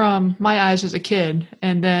see it from my eyes as a kid.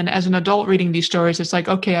 And then as an adult reading these stories, it's like,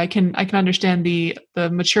 okay, I can understand the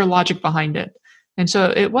mature logic behind it. And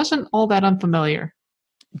so it wasn't all that unfamiliar.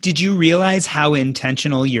 Did you realize how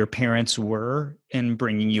intentional your parents were in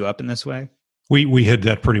bringing you up in this way? We hid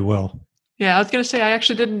that pretty well. Yeah, I was going to say, I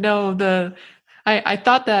actually didn't know I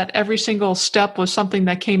thought that every single step was something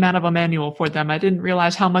that came out of a manual for them. I didn't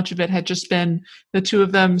realize how much of it had just been the two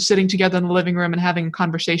of them sitting together in the living room and having a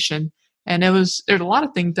conversation. And there's a lot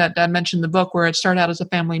of things that Dad mentioned in the book where it started out as a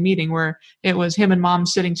family meeting where it was him and Mom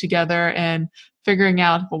sitting together and figuring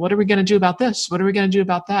out, well, what are we going to do about this? What are we going to do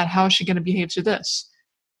about that? How is she going to behave to this?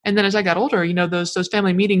 And then as I got older, those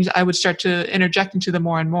family meetings, I would start to interject into them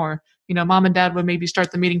more and more. Mom and Dad would maybe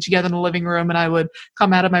start the meeting together in the living room, and I would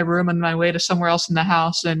come out of my room on my way to somewhere else in the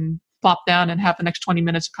house and plop down and have the next 20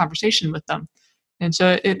 minutes of conversation with them. And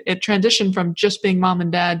so it transitioned from just being Mom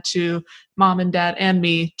and Dad to Mom and Dad and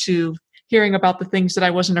me to hearing about the things that I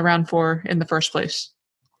wasn't around for in the first place.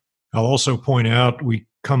 I'll also point out, we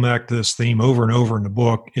come back to this theme over and over in the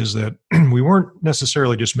book, is that we weren't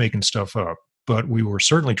necessarily just making stuff up, but we were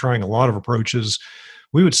certainly trying a lot of approaches.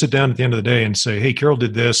 We would sit down at the end of the day and say, hey, Carol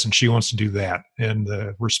did this and she wants to do that. And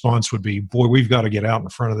the response would be, boy, we've got to get out in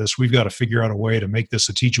front of this. We've got to figure out a way to make this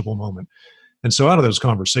a teachable moment. And so out of those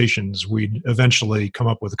conversations, we'd eventually come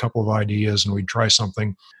up with a couple of ideas and we'd try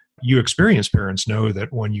something. You experienced parents know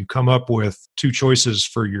that when you come up with two choices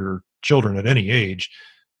for your children at any age,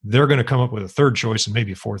 they're going to come up with a third choice and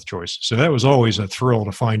maybe a fourth choice. So that was always a thrill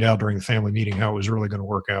to find out during the family meeting how it was really going to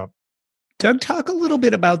work out. Doug, talk a little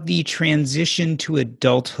bit about the transition to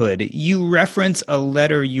adulthood. You reference a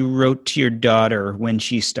letter you wrote to your daughter when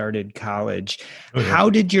she started college. Oh, yeah. How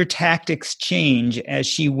did your tactics change as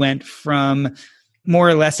she went from more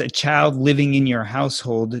or less a child living in your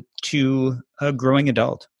household to a growing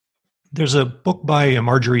adult? There's a book by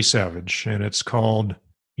Marjorie Savage, and it's called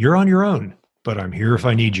You're on Your Own, but I'm Here If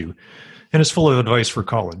I Need You. And it's full of advice for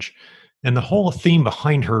college. And the whole theme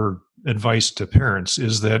behind her advice to parents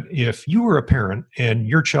is that if you were a parent and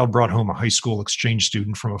your child brought home a high school exchange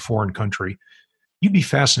student from a foreign country, you'd be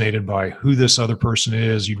fascinated by who this other person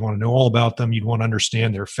is. You'd want to know all about them. You'd want to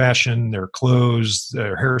understand their fashion, their clothes,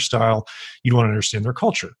 their hairstyle. You'd want to understand their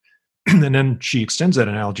culture. And then she extends that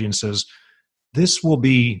analogy and says, this will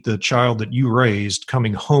be the child that you raised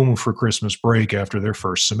coming home for Christmas break after their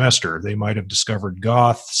first semester. They might have discovered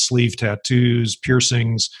goth, sleeve tattoos,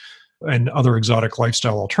 piercings, and other exotic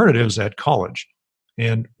lifestyle alternatives at college.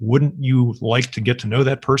 And wouldn't you like to get to know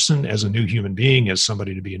that person as a new human being, as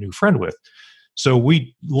somebody to be a new friend with? So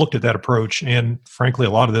we looked at that approach. And frankly, a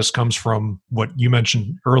lot of this comes from what you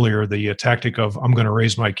mentioned earlier, the tactic of I'm going to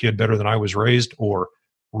raise my kid better than I was raised, or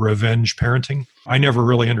revenge parenting. I never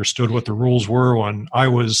really understood what the rules were when I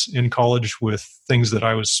was in college with things that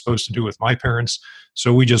I was supposed to do with my parents.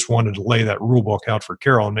 So we just wanted to lay that rule book out for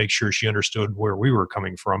Carol and make sure she understood where we were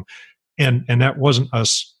coming from. And that wasn't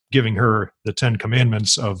us giving her the 10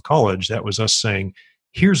 commandments of college. That was us saying,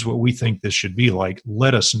 here's what we think this should be like.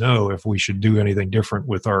 Let us know if we should do anything different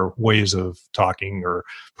with our ways of talking or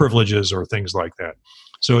privileges or things like that.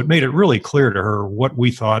 So it made it really clear to her what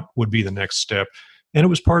we thought would be the next step. And it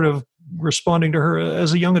was part of responding to her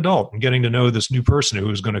as a young adult and getting to know this new person who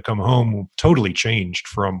was going to come home totally changed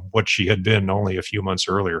from what she had been only a few months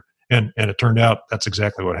earlier. And it turned out that's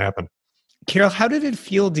exactly what happened. Carol, how did it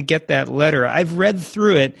feel to get that letter? I've read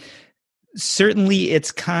through it. Certainly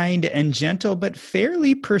it's kind and gentle, but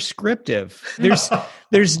fairly prescriptive.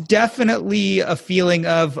 There's definitely a feeling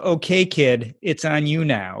of, okay, kid, it's on you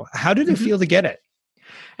now. How did it feel to get it?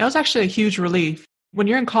 It was actually a huge relief. When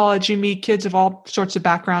you're in college, you meet kids of all sorts of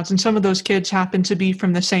backgrounds, and some of those kids happen to be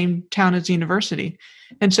from the same town as the university.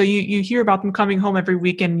 And so you hear about them coming home every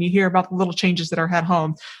weekend, and you hear about the little changes that are at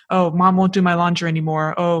home. Oh, mom won't do my laundry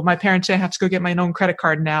anymore. Oh, my parents say I have to go get my own credit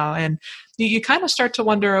card now. And you kind of start to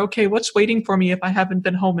wonder, okay, what's waiting for me if I haven't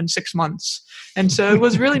been home in 6 months? And so it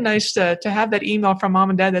was really nice to have that email from mom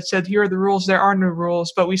and dad that said, here are the rules. There are no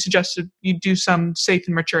rules, but we suggested you do some safe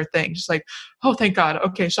and mature things. It's like, oh, thank God.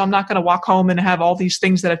 Okay, so I'm not going to walk home and have all these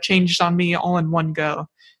things that have changed on me all in one go.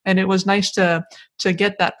 And it was nice to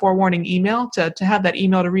get that forewarning email, to have that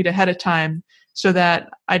email to read ahead of time. so that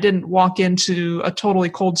I didn't walk into a totally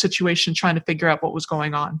cold situation trying to figure out what was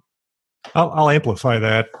going on. I'll amplify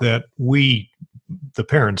that we, the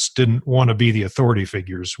parents, didn't want to be the authority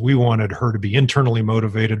figures. We wanted her to be internally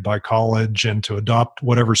motivated by college and to adopt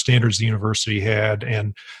whatever standards the university had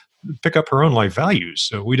and pick up her own life values.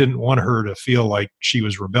 So we didn't want her to feel like she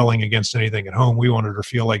was rebelling against anything at home. We wanted her to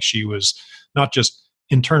feel like she was not just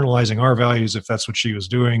internalizing our values, if that's what she was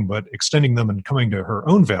doing, but extending them and coming to her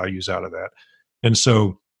own values out of that. And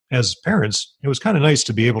so as parents, it was kind of nice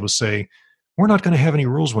to be able to say, we're not going to have any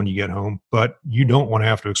rules when you get home, but you don't want to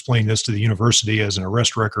have to explain this to the university as an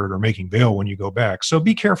arrest record or making bail when you go back. So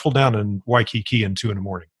be careful down in Waikiki at 2 a.m.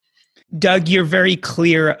 Doug, you're very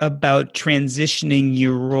clear about transitioning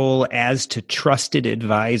your role as to trusted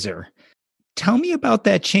advisor. Tell me about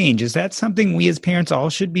that change. Is that something we as parents all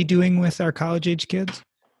should be doing with our college-age kids?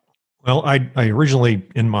 Well, I originally,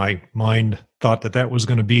 in my mind, thought that was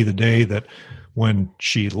going to be the day that when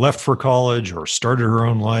she left for college or started her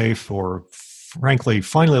own life or frankly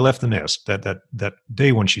finally left the nest, that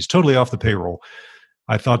day when she's totally off the payroll,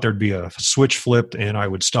 I thought there'd be a switch flipped and I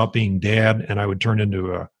would stop being dad and I would turn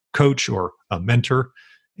into a coach or a mentor.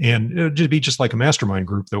 And it would be just like a mastermind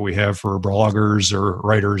group that we have for bloggers or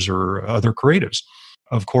writers or other creatives.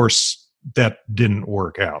 Of course, that didn't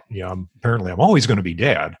work out. Apparently I'm always going to be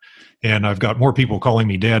dad. And I've got more people calling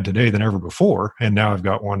me dad today than ever before. And now I've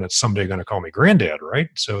got one that's someday going to call me granddad, right?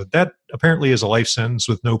 So that apparently is a life sentence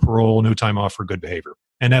with no parole, no time off for good behavior.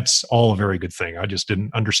 And that's all a very good thing. I just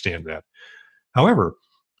didn't understand that. However,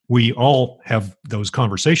 we all have those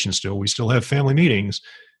conversations still. We still have family meetings.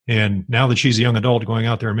 And now that she's a young adult going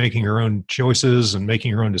out there and making her own choices and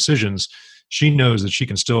making her own decisions, she knows that she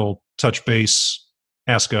can still touch base,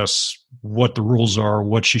 ask us what the rules are,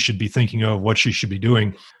 what she should be thinking of, what she should be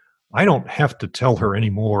doing. I don't have to tell her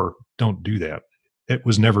anymore, don't do that. It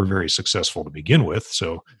was never very successful to begin with,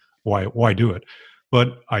 so why do it?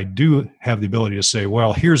 But I do have the ability to say,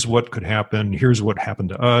 well, here's what could happen, here's what happened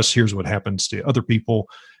to us, here's what happens to other people.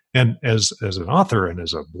 And as an author and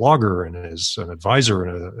as a blogger and as an advisor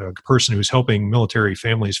and a person who's helping military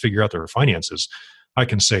families figure out their finances, I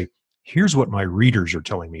can say, here's what my readers are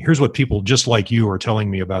telling me. Here's what people just like you are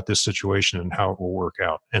telling me about this situation and how it will work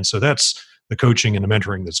out. And so that's the coaching and the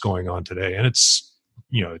mentoring that's going on today. And it's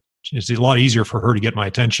a lot easier for her to get my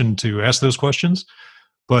attention to ask those questions,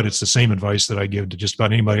 but it's the same advice that I give to just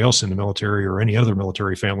about anybody else in the military or any other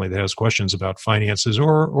military family that has questions about finances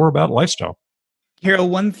or about lifestyle. Carol,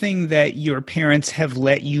 one thing that your parents have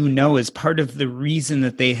let you know is part of the reason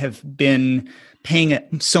that they have been paying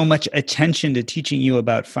so much attention to teaching you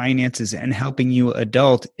about finances and helping you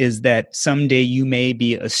adult is that someday you may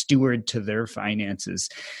be a steward to their finances.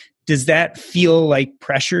 Does that feel like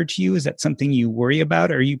pressure to you? Is that something you worry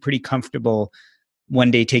about? Or are you pretty comfortable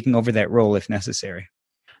one day taking over that role if necessary?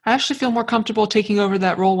 I actually feel more comfortable taking over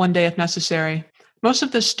that role one day if necessary. Most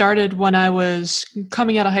of this started when I was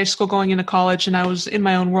coming out of high school, going into college, and I was in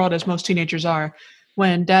my own world, as most teenagers are,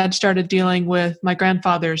 when Dad started dealing with my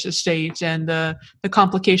grandfather's estate and the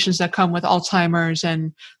complications that come with Alzheimer's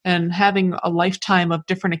and having a lifetime of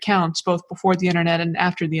different accounts, both before the internet and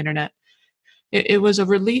after the internet. It was a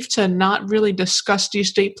relief to not really discuss the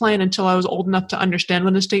estate plan until I was old enough to understand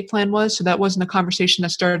what an estate plan was. So that wasn't a conversation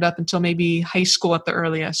that started up until maybe high school at the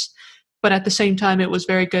earliest. But at the same time, it was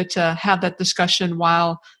very good to have that discussion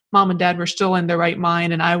while Mom and Dad were still in their right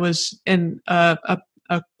mind and I was in a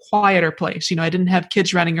quieter place. I didn't have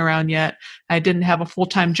kids running around yet. I didn't have a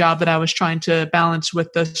full-time job that I was trying to balance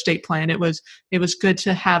with the estate plan. It was good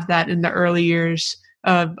to have that in the early years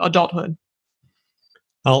of adulthood.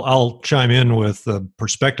 I'll chime in with the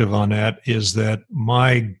perspective on that is that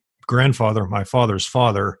my grandfather, my father's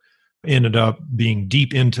father, ended up being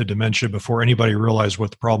deep into dementia before anybody realized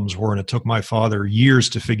what the problems were. And it took my father years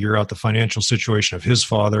to figure out the financial situation of his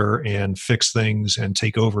father and fix things and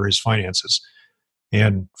take over his finances.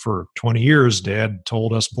 And for 20 years, Dad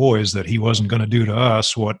told us boys that he wasn't going to do to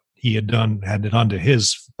us what he had done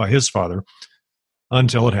to by his father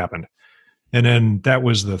until it happened. And then that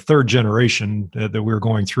was the third generation that we were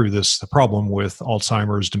going through the problem with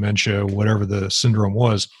Alzheimer's, dementia, whatever the syndrome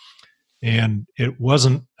was. And it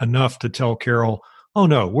wasn't enough to tell Carol, oh,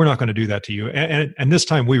 no, we're not going to do that to you. And this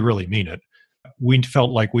time we really mean it. We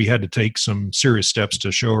felt like we had to take some serious steps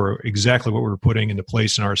to show her exactly what we were putting into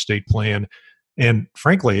place in our estate plan. And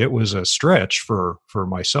frankly, it was a stretch for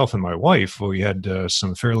myself and my wife. We had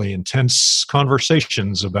some fairly intense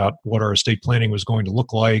conversations about what our estate planning was going to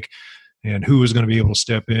look like and who was going to be able to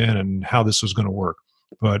step in and how this was going to work.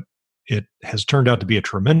 But it has turned out to be a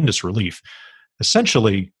tremendous relief.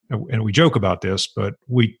 Essentially, and we joke about this, but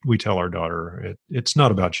we tell our daughter, it's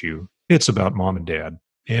not about you. It's about mom and dad.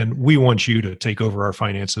 And we want you to take over our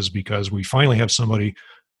finances because we finally have somebody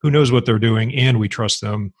who knows what they're doing and we trust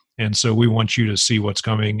them. And so we want you to see what's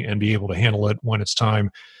coming and be able to handle it when it's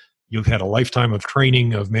time. You've had a lifetime of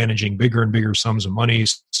training of managing bigger and bigger sums of money.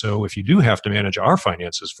 So if you do have to manage our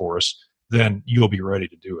finances for us, then you'll be ready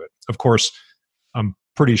to do it. Of course, I'm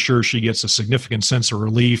pretty sure she gets a significant sense of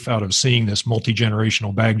relief out of seeing this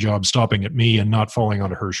multi-generational bag job stopping at me and not falling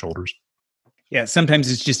onto her shoulders. Yeah, sometimes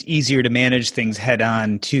it's just easier to manage things head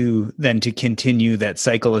on than to continue that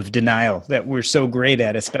cycle of denial that we're so great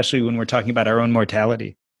at, especially when we're talking about our own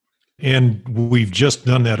mortality. And we've just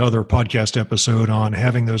done that other podcast episode on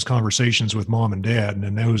having those conversations with mom and dad,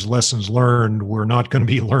 and those lessons learned were not going to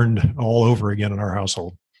be learned all over again in our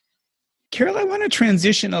household. Carol, I want to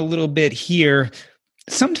transition a little bit here.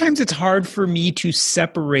 Sometimes it's hard for me to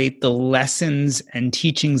separate the lessons and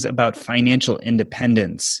teachings about financial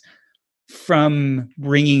independence from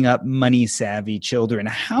bringing up money-savvy children.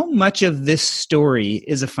 How much of this story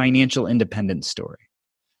is a financial independence story?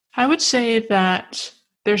 I would say that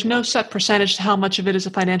there's no set percentage to how much of it is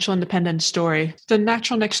a financial independence story. The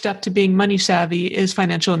natural next step to being money savvy is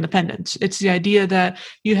financial independence. It's the idea that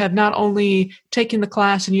you have not only taken the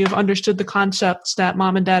class and you have understood the concepts that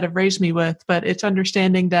mom and dad have raised me with, but it's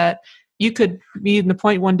understanding that you could be in the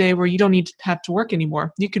point one day where you don't need to have to work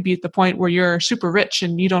anymore. You could be at the point where you're super rich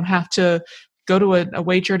and you don't have to go to a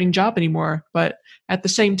wage earning job anymore. But at the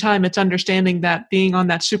same time, it's understanding that being on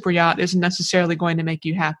that super yacht isn't necessarily going to make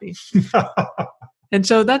you happy. And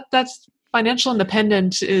so that's financial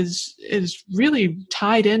independence is really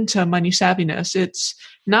tied into money savviness. It's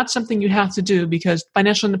not something you have to do because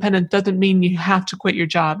financial independence doesn't mean you have to quit your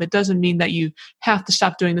job. It doesn't mean that you have to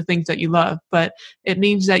stop doing the things that you love, but it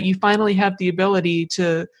means that you finally have the ability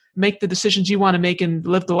to make the decisions you want to make and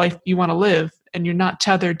live the life you want to live. And you're not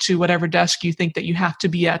tethered to whatever desk you think that you have to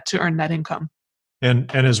be at to earn that income. And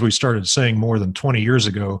as we started saying more than 20 years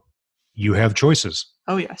ago, you have choices.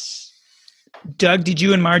 Oh, yes. Doug, did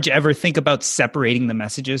you and Marge ever think about separating the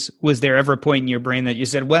messages? Was there ever a point in your brain that you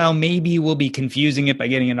said, well, maybe we'll be confusing it by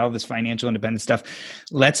getting into all this financial independence stuff.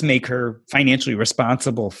 Let's make her financially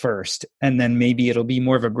responsible first, and then maybe it'll be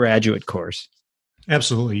more of a graduate course.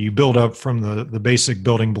 Absolutely. You build up from the basic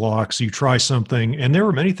building blocks. You try something, and there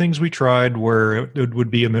were many things we tried where it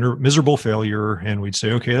would be a miserable failure, and we'd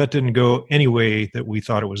say, okay, that didn't go any way that we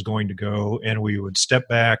thought it was going to go, and we would step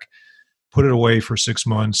back, put it away for 6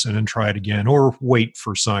 months, and then try it again, or wait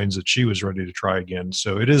for signs that she was ready to try again.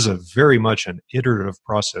 So it is a very much an iterative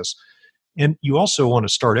process. And you also want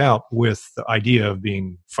to start out with the idea of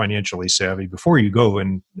being financially savvy before you go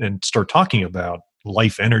and start talking about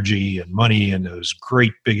life energy and money and those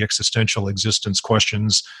great big existential existence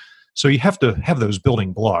questions. So you have to have those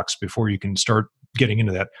building blocks before you can start getting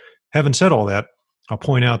into that. Having said all that, I'll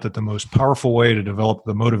point out that the most powerful way to develop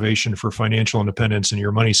the motivation for financial independence in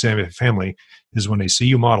your money-savvy family is when they see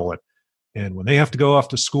you model it. And when they have to go off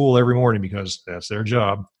to school every morning because that's their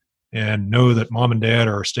job and know that mom and dad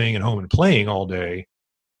are staying at home and playing all day,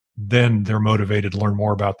 then they're motivated to learn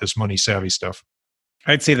more about this money-savvy stuff.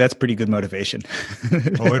 I'd say that's pretty good motivation.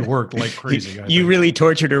 Oh, it worked like crazy. You really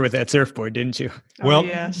tortured her with that surfboard, didn't you? Well,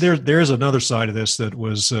 yes. There's another side of this that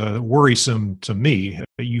was worrisome to me.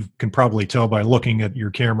 You can probably tell by looking at your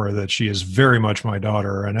camera that she is very much my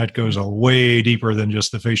daughter, and that goes a way deeper than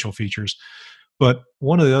just the facial features. But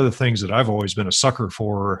one of the other things that I've always been a sucker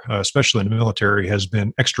for, especially in the military, has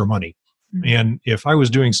been extra money. And if I was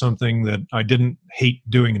doing something that I didn't hate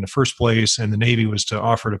doing in the first place and the Navy was to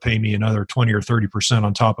offer to pay me another 20 or 30%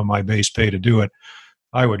 on top of my base pay to do it,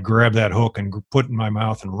 I would grab that hook and put it in my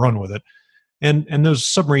mouth and run with it. And those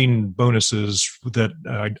submarine bonuses that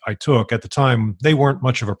I took at the time, they weren't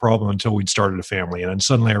much of a problem until we'd started a family. And then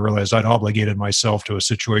suddenly I realized I'd obligated myself to a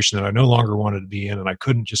situation that I no longer wanted to be in, and I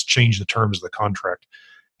couldn't just change the terms of the contract.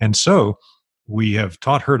 And so we have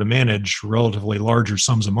taught her to manage relatively larger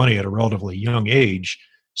sums of money at a relatively young age,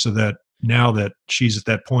 so that now that she's at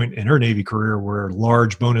that point in her Navy career where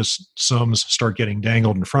large bonus sums start getting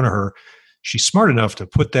dangled in front of her, she's smart enough to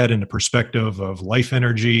put that into perspective of life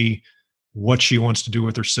energy, what she wants to do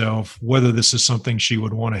with herself, whether this is something she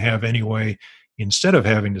would want to have anyway, instead of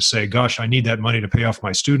having to say, gosh, I need that money to pay off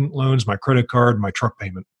my student loans, my credit card, my truck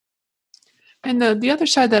payment. And the other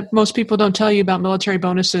side that most people don't tell you about military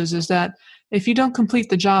bonuses is that if you don't complete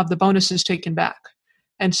the job, the bonus is taken back.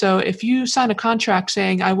 And so if you sign a contract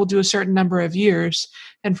saying, I will do a certain number of years,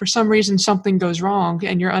 and for some reason something goes wrong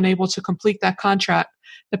and you're unable to complete that contract,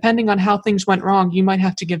 depending on how things went wrong, you might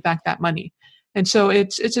have to give back that money. And so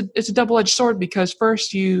it's a double-edged sword, because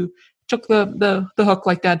first you took the hook,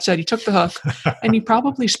 like Dad said, you took the hook and you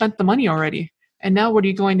probably spent the money already. And now what are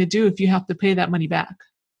you going to do if you have to pay that money back?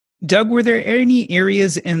 Doug, were there any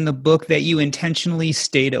areas in the book that you intentionally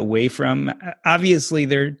stayed away from? Obviously,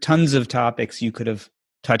 there are tons of topics you could have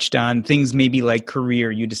touched on, things maybe like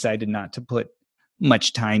career you decided not to put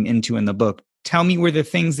much time into in the book. Tell me, were there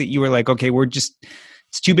things that you were like, okay,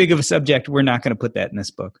 it's too big of a subject, we're not going to put that in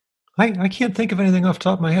this book? I can't think of anything off the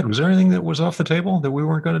top of my head. Was there anything that was off the table that we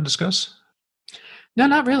weren't going to discuss? No,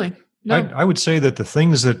 not really. No. I would say that the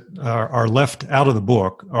things that are left out of the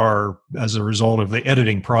book are as a result of the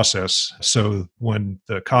editing process. So when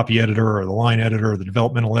the copy editor or the line editor or the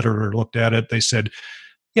developmental editor looked at it, they said,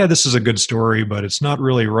 yeah, this is a good story, but it's not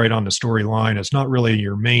really right on the storyline. It's not really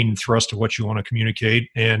your main thrust of what you want to communicate,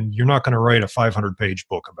 and you're not going to write a 500-page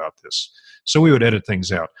book about this. So we would edit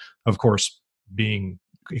things out. Of course, being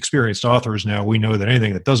experienced authors now, we know that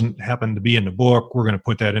anything that doesn't happen to be in the book, we're going to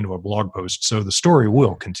put that into a blog post. So the story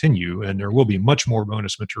will continue, and there will be much more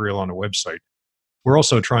bonus material on the website. We're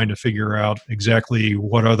also trying to figure out exactly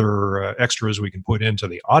what other extras we can put into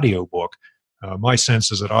the audiobook. My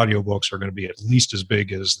sense is that audiobooks are going to be at least as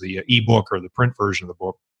big as the ebook or the print version of the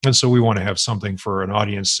book. And so we want to have something for an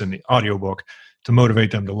audience in the audiobook to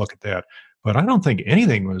motivate them to look at that. But I don't think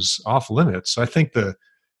anything was off limits. I think the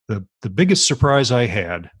biggest surprise I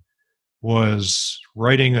had was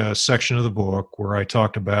writing a section of the book where I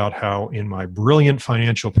talked about how in my brilliant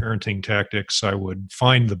financial parenting tactics, I would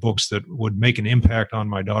find the books that would make an impact on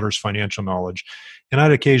my daughter's financial knowledge. And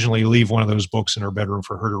I'd occasionally leave one of those books in her bedroom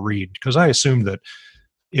for her to read, because I assumed that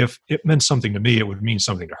if it meant something to me, it would mean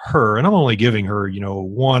something to her. And I'm only giving her,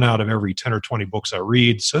 one out of every 10 or 20 books I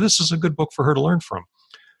read. So this is a good book for her to learn from.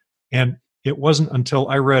 And it wasn't until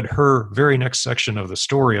I read her very next section of the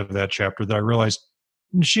story of that chapter that I realized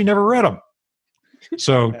she never read them.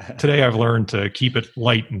 So today I've learned to keep it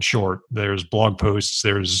light and short. There's blog posts,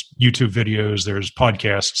 there's YouTube videos, there's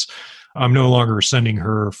podcasts. I'm no longer sending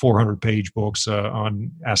her 400-page books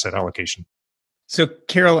on asset allocation. So,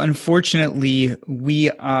 Carol, unfortunately,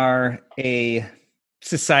 we are a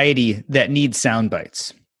society that needs sound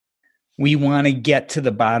bites. We want to get to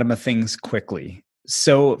the bottom of things quickly.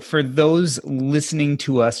 So for those listening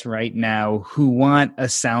to us right now who want a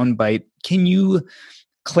soundbite, can you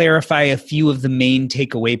clarify a few of the main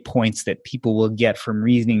takeaway points that people will get from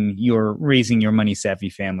raising your money savvy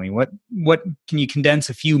family? What can you condense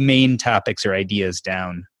a few main topics or ideas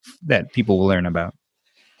down that people will learn about?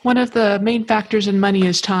 One of the main factors in money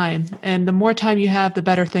is time. And the more time you have, the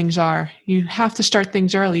better things are. You have to start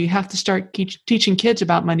things early. You have to start teaching kids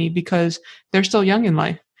about money because they're still young in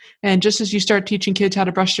life. And just as you start teaching kids how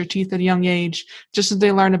to brush their teeth at a young age, just as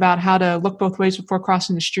they learn about how to look both ways before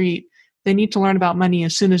crossing the street, they need to learn about money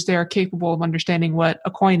as soon as they are capable of understanding what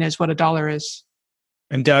a coin is, what a dollar is.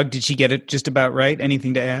 And Doug, did she get it just about right?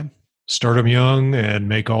 Anything to add? Start them young and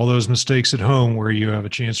make all those mistakes at home where you have a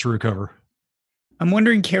chance to recover. I'm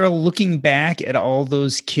wondering, Carol, looking back at all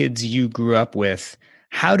those kids you grew up with,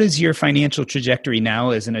 how does your financial trajectory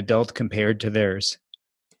now as an adult compared to theirs?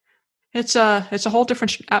 It's a whole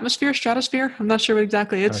different atmosphere, stratosphere. I'm not sure what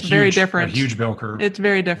exactly. It's very different. A huge bell curve. It's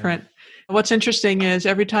very different. Yeah. What's interesting is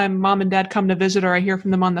every time mom and dad come to visit or I hear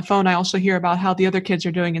from them on the phone, I also hear about how the other kids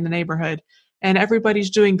are doing in the neighborhood. And everybody's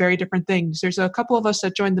doing very different things. There's a couple of us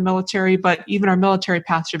that joined the military, but even our military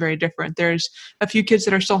paths are very different. There's a few kids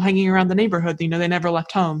that are still hanging around the neighborhood. They never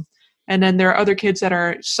left home. And then there are other kids that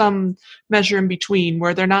are some measure in between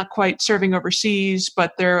where they're not quite serving overseas,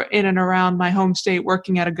 but they're in and around my home state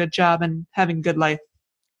working at a good job and having a good life.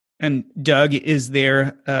 And Doug, is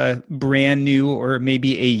there a brand new or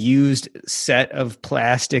maybe a used set of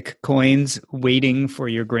plastic coins waiting for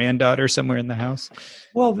your granddaughter somewhere in the house?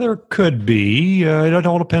 Well, there could be. It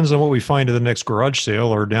all depends on what we find at the next garage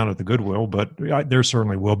sale or down at the Goodwill, but there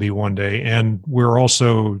certainly will be one day. And we're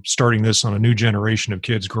also starting this on a new generation of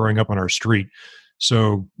kids growing up on our street.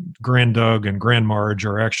 So Grand Doug and Grand Marge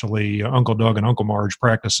are actually Uncle Doug and Uncle Marge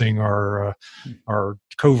practicing our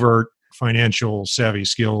covert financial savvy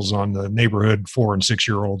skills on the neighborhood 4 and 6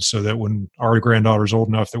 year olds, so that when our granddaughter's old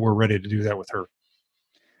enough that we're ready to do that with her.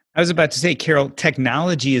 I was about to say, Carol,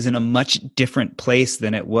 technology is in a much different place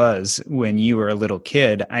than it was when you were a little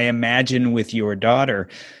kid. I imagine with your daughter,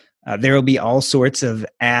 there will be all sorts of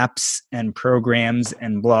apps and programs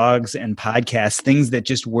and blogs and podcasts, things that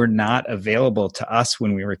just were not available to us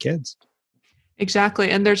when we were kids. Exactly.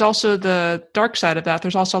 And there's also the dark side of that.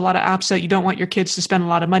 There's also a lot of apps that you don't want your kids to spend a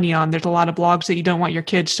lot of money on. There's a lot of blogs that you don't want your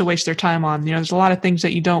kids to waste their time on. There's a lot of things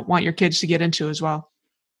that you don't want your kids to get into as well.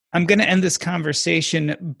 I'm going to end this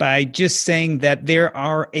conversation by just saying that there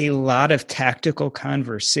are a lot of tactical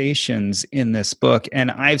conversations in this book,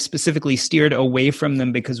 and I've specifically steered away from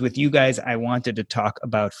them because with you guys, I wanted to talk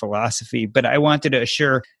about philosophy, but I wanted to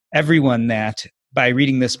assure everyone that by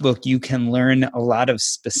reading this book, you can learn a lot of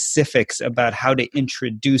specifics about how to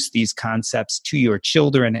introduce these concepts to your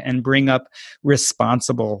children and bring up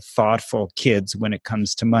responsible, thoughtful kids when it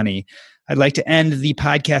comes to money. I'd like to end the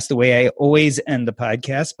podcast the way I always end the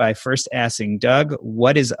podcast by first asking Doug,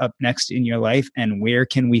 what is up next in your life and where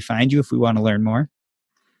can we find you if we want to learn more?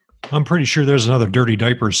 I'm pretty sure there's another dirty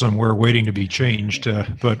diaper somewhere waiting to be changed,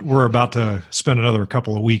 but we're about to spend another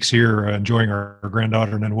couple of weeks here enjoying our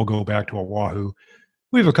granddaughter, and then we'll go back to Oahu.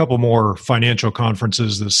 We have a couple more financial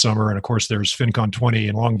conferences this summer, and of course there's FinCon 20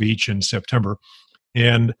 in Long Beach in September.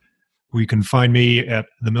 And you can find me at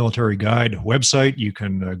the Military Guide website. You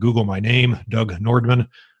can Google my name, Doug Nordman.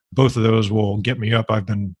 Both of those will get me up. I've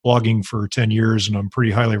been blogging for 10 years, and I'm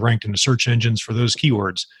pretty highly ranked in the search engines for those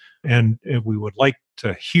keywords. And if we would like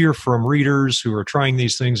to hear from readers who are trying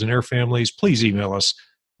these things in their families, please email us.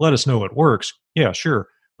 Let us know what works. Yeah, sure.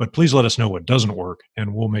 But please let us know what doesn't work,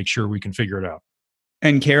 and we'll make sure we can figure it out.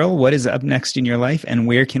 And Carol, what is up next in your life, and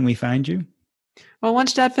where can we find you? Well,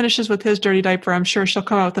 once Dad finishes with his dirty diaper, I'm sure she'll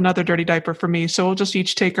come out with another dirty diaper for me. So we'll just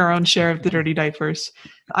each take our own share of the dirty diapers.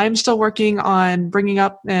 I'm still working on bringing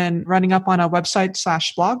up and running up on a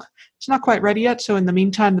website/blog. It's not quite ready yet. So in the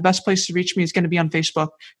meantime, the best place to reach me is going to be on Facebook.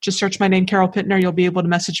 Just search my name, Carol Pittner. You'll be able to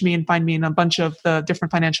message me and find me in a bunch of the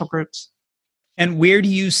different financial groups. And where do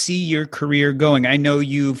you see your career going? I know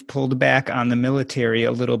you've pulled back on the military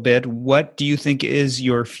a little bit. What do you think is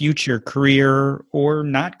your future career or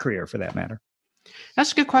not career for that matter?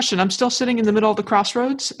 That's a good question. I'm still sitting in the middle of the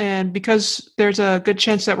crossroads, and because there's a good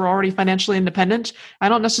chance that we're already financially independent, I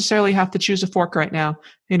don't necessarily have to choose a fork right now.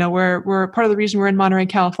 You know, we're part of the reason we're in Monterey,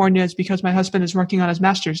 California is because my husband is working on his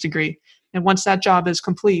master's degree. And once that job is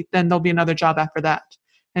complete, then there'll be another job after that.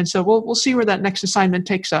 And so we'll see where that next assignment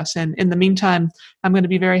takes us. And in the meantime, I'm going to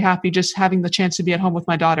be very happy just having the chance to be at home with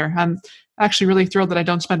my daughter. I'm actually really thrilled that I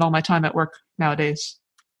don't spend all my time at work nowadays.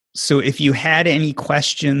 So if you had any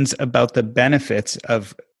questions about the benefits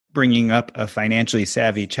of bringing up a financially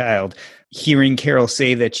savvy child, hearing Carol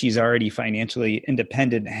say that she's already financially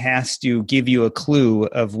independent has to give you a clue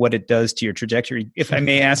of what it does to your trajectory. If I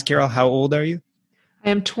may ask, Carol, how old are you? I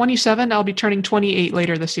am 27. I'll be turning 28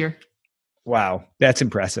 later this year. Wow, that's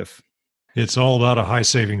impressive. It's all about a high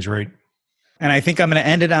savings rate. And I think I'm going to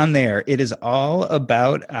end it on there. It is all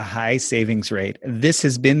about a high savings rate. This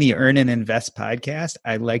has been the Earn and Invest podcast.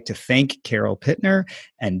 I'd like to thank Carol Pittner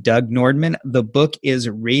and Doug Nordman. The book is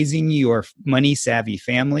Raising Your Money Savvy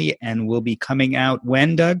Family and will be coming out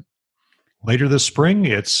when, Doug? Later this spring.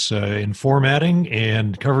 It's in formatting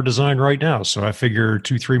and cover design right now. So I figure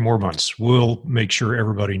 2-3 more months. We'll make sure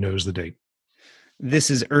everybody knows the date.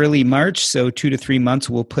 This is early March, so 2 to 3 months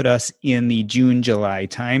will put us in the June-July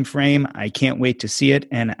timeframe. I can't wait to see it,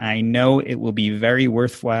 and I know it will be very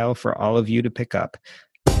worthwhile for all of you to pick up.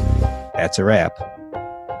 That's a wrap.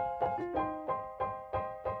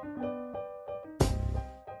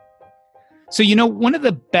 So, you know, one of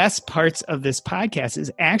the best parts of this podcast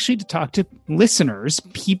is actually to talk to listeners,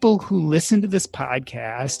 people who listen to this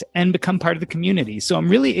podcast and become part of the community. So I'm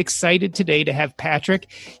really excited today to have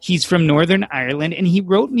Patrick. He's from Northern Ireland, and he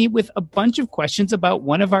wrote me with a bunch of questions about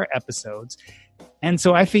one of our episodes. And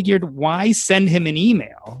so I figured, why send him an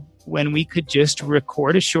email when we could just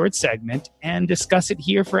record a short segment and discuss it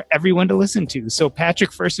here for everyone to listen to? So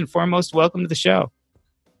Patrick, first and foremost, welcome to the show.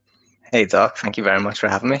 Hey, Doc. Thank you very much for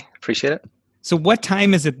having me. Appreciate it. So what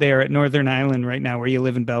time is it there at Northern Ireland right now where you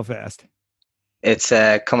live in Belfast? It's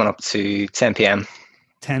coming up to 10 p.m.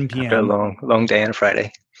 10 p.m. After a long day on a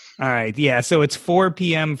Friday. All right. Yeah. So it's 4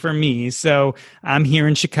 p.m. for me. So I'm here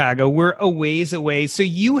in Chicago. We're a ways away. So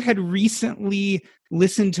you had recently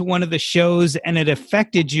listened to one of the shows and it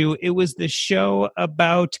affected you. It was the show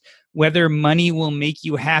about whether money will make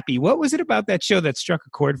you happy. What was it about that show that struck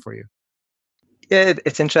a chord for you? Yeah,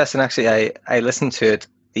 it's interesting. Actually, I listened to it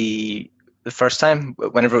the first time,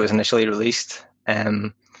 whenever it was initially released,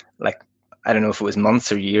 like, I don't know if it was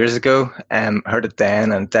months or years ago, heard it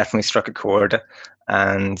then and definitely struck a chord.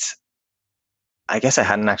 And I guess I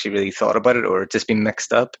hadn't actually really thought about it or just been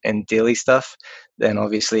mixed up in daily stuff. Then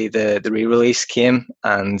obviously the re-release came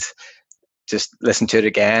and just listened to it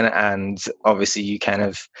again. And obviously you kind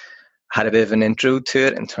of had a bit of an intro to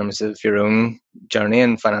it in terms of your own journey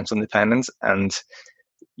and financial independence. And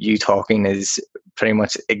you talking is pretty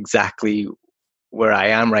much exactly where I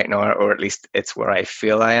am right now, or at least it's where I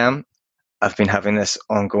feel I am. I've been having this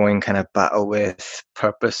ongoing kind of battle with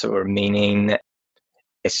purpose or meaning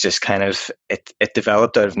it's just kind of, it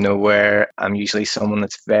developed out of nowhere. I'm usually someone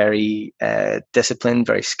that's very disciplined,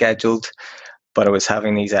 very scheduled, but I was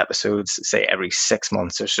having these episodes, say every 6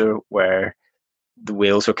 months or so, where the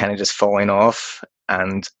wheels were kind of just falling off,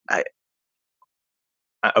 and I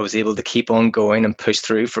was able to keep on going and push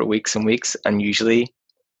through for weeks and weeks. And usually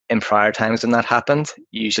in prior times when that happened,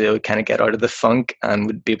 usually I would kind of get out of the funk and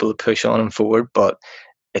would be able to push on and forward, but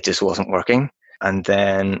it just wasn't working. And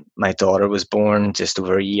then my daughter was born just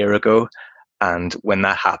over a year ago. And when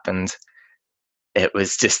that happened, it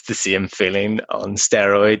was just the same feeling on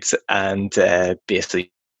steroids, and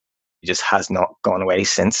basically just has not gone away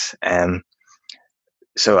since.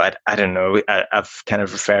 So I don't know. I've kind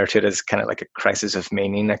of referred to it as kind of like a crisis of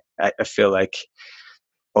meaning. I feel like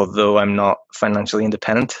although I'm not financially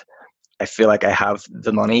independent, I feel like I have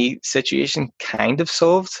the money situation kind of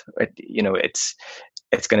solved.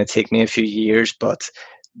 It's going to take me a few years, but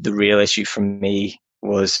the real issue for me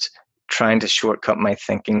was trying to shortcut my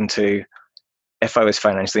thinking to, if I was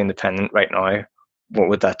financially independent right now, what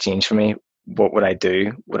would that change for me? What would I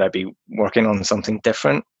do? Would I be working on something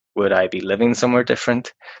different? Would I be living somewhere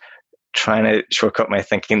different? Trying to shortcut my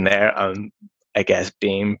thinking there, I guess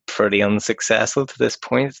being pretty unsuccessful to this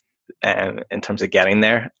point in terms of getting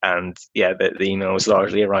there. And yeah, the email was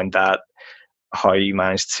largely around that, how you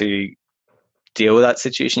managed to deal with that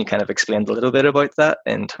situation. You kind of explained a little bit about that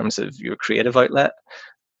in terms of your creative outlet.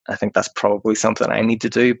 I think that's probably something I need to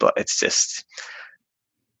do, but it's just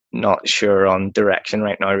not sure on direction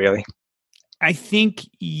right now, really. I think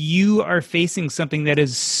you are facing something that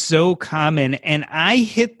is so common, and I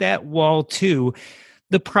hit that wall too.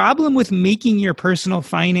 The problem with making your personal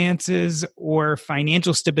finances or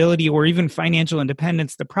financial stability or even financial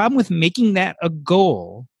independence, the problem with making that a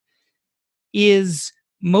goal is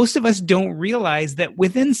most of us don't realize that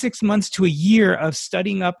within 6 months to a year of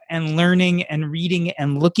studying up and learning and reading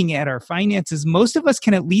and looking at our finances, most of us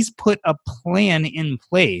can at least put a plan in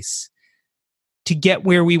place to get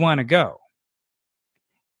where we want to go.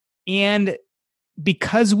 And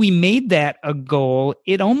because we made that a goal,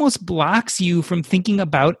 it almost blocks you from thinking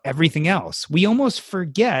about everything else. We almost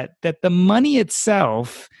forget that the money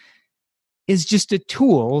itself is just a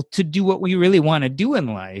tool to do what we really want to do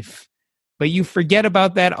in life. But you forget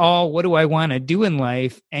about that all, what do I want to do in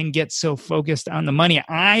life, and get so focused on the money.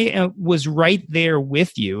 I was right there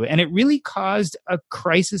with you, and it really caused a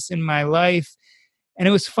crisis in my life. And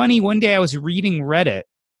it was funny, one day I was reading Reddit,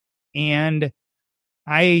 and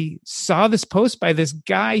I saw this post by this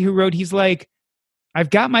guy who wrote, he's like, I've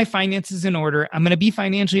got my finances in order. I'm going to be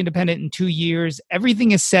financially independent in 2 years.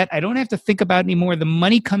 Everything is set. I don't have to think about it anymore. The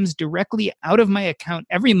money comes directly out of my account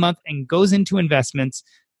every month and goes into investments.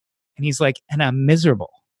 And he's like, and I'm miserable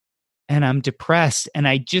and I'm depressed and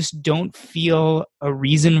I just don't feel a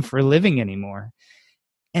reason for living anymore.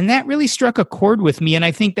 And that really struck a chord with me. And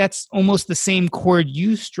I think that's almost the same chord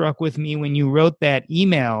you struck with me when you wrote that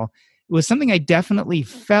email. It was something I definitely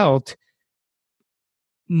felt.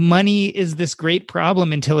 Money is this great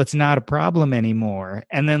problem until it's not a problem anymore.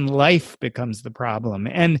 And then life becomes the problem.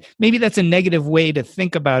 And maybe that's a negative way to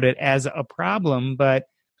think about it, as a problem, but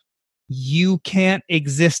you can't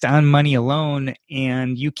exist on money alone,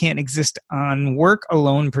 and you can't exist on work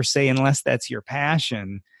alone per se, unless that's your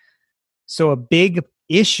passion. So a big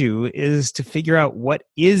issue is to figure out what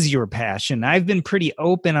is your passion. I've been pretty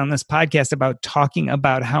open on this podcast about talking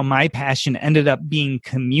about how my passion ended up being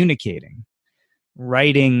communicating,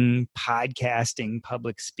 writing, podcasting,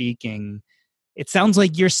 public speaking. It sounds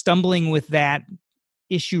like you're stumbling with that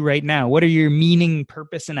issue right now. What are your meaning,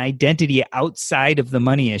 purpose, and identity outside of the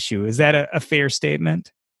money issue? Is that a fair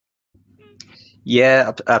statement?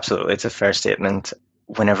 Yeah, absolutely. It's a fair statement.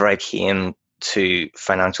 Whenever I came to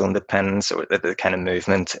financial independence, or the kind of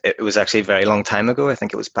movement, it was actually a very long time ago. I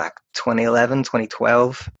think it was back 2011,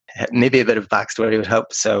 2012. Maybe a bit of backstory would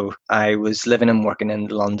help. So I was living and working in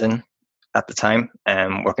London at the time,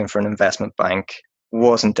 working for an investment bank.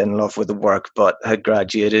 Wasn't in love with the work, but had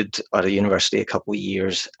graduated out of university a couple of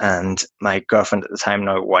years. And my girlfriend at the time,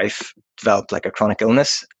 now wife, developed like a chronic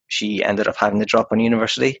illness. She ended up having to drop on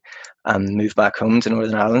university and move back home to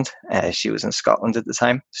Northern Ireland. She was in Scotland at the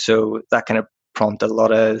time. So that kind of prompted a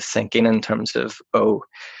lot of thinking in terms of,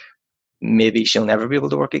 maybe she'll never be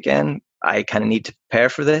able to work again. I kind of need to prepare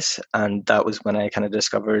for this. And that was when I kind of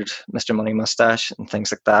discovered Mr. Money Mustache and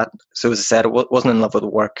things like that. So as I said, I wasn't in love with the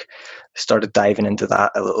work. Started diving into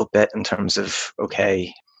that a little bit in terms of,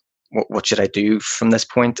 okay, what should I do from this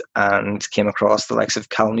point? And came across the likes of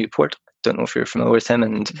Cal Newport. Don't know if you're familiar with him,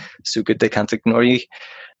 and So Good They Can't Ignore You.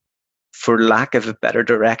 For lack of a better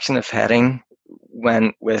direction of heading,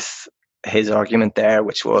 went with his argument there,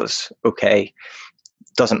 which was, okay,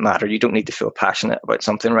 doesn't matter. You don't need to feel passionate about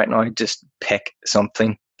something right now. Just pick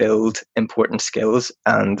something, build important skills,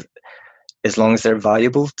 and as long as they're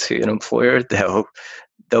valuable to an employer,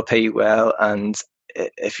 they'll pay you well. And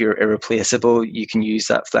if you're irreplaceable, you can use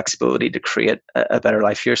that flexibility to create a better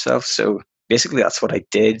life for yourself. So basically, that's what I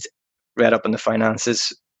did. Read up on the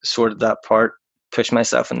finances, sorted that part, pushed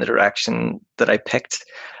myself in the direction that I picked.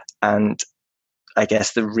 And I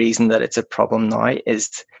guess the reason that it's a problem now is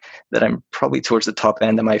that I'm probably towards the top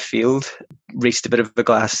end of my field, reached a bit of a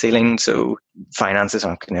glass ceiling. So finances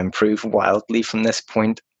aren't going to improve wildly from this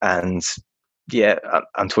point. And yeah,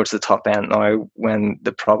 I'm towards the top end now when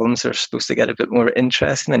the problems are supposed to get a bit more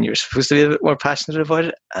interesting and you're supposed to be a bit more passionate about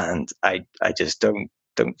it. And I just don't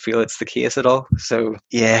feel it's the case at all. So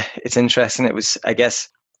yeah, it's interesting. It was, I guess,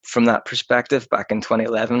 from that perspective, back in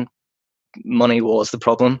 2011, money was the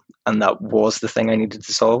problem, and that was the thing I needed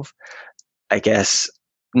to solve. I guess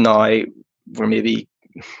now we're maybe,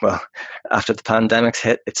 well, after the pandemic's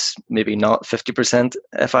hit, it's maybe not 50%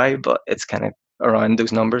 FI, but it's kind of around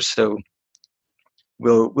those numbers. So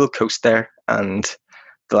we'll coast there. And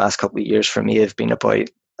the last couple of years for me have been about,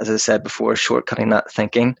 as I said before, shortcutting that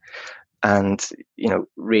thinking and,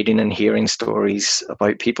 reading and hearing stories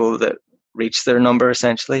about people that reach their number.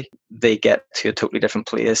 Essentially, they get to a totally different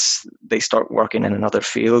place, they start working in another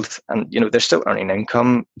field, and they're still earning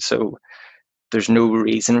income. So there's no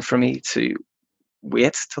reason for me to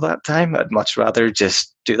wait till that time. I'd much rather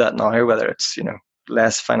just do that now, whether it's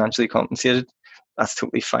less financially compensated. That's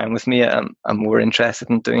totally fine with me. I'm more interested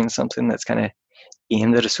in doing something that's kind of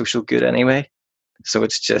aimed at a social good anyway. So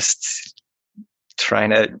it's just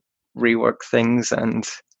trying to rework things, and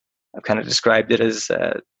I've kind of described it as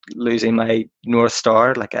losing my North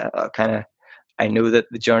Star. Like I know that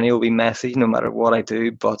the journey will be messy no matter what I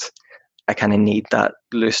do, but I kind of need that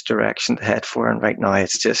loose direction to head for. And right now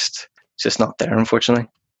it's just not there, unfortunately.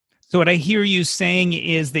 So what I hear you saying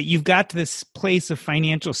is that you've got to this place of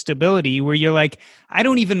financial stability where you're like, I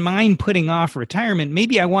don't even mind putting off retirement.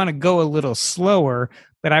 Maybe I want to go a little slower,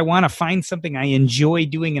 but I want to find something I enjoy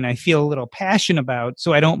doing and I feel a little passion about.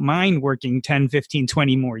 So I don't mind working 10, 15,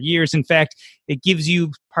 20 more years. In fact, it gives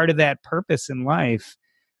you part of that purpose in life.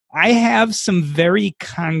 I have some very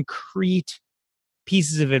concrete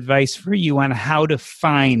pieces of advice for you on how to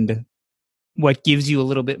find what gives you a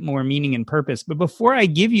little bit more meaning and purpose. But before I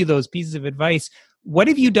give you those pieces of advice, what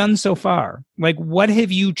have you done so far? Like, what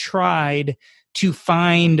have you tried to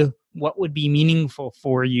find what would be meaningful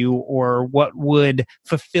for you or what would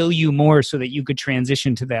fulfill you more so that you could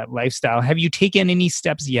transition to that lifestyle? Have you taken any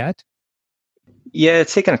steps yet? Yeah,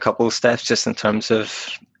 taken a couple of steps just in terms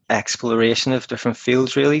of exploration of different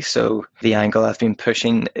fields, really. So the angle I've been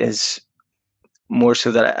pushing is more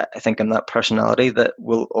so that I think I'm that personality that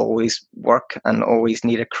will always work and always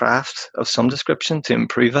need a craft of some description to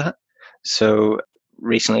improve at. So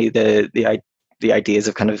recently the ideas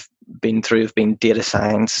have kind of been through have been data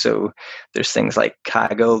science. So there's things like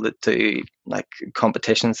Kaggle that do like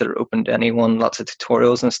competitions that are open to anyone, lots of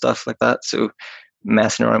tutorials and stuff like that. So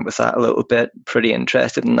messing around with that a little bit, pretty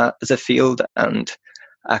interested in that as a field. And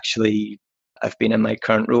actually I've been in my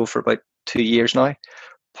current role for about 2 years now.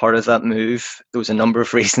 Part of that move, there was a number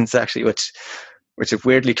of reasons actually, which have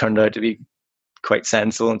weirdly turned out to be quite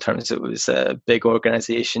sensible in terms of it was a big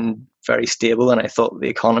organization, very stable, and I thought the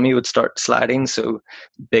economy would start sliding. So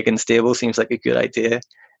big and stable seems like a good idea.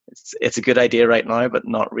 It's a good idea right now, but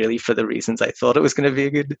not really for the reasons I thought it was going to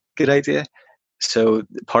be a good idea. So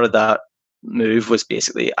part of that move was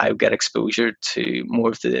basically I would get exposure to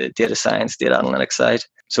more of the data science, data analytics side.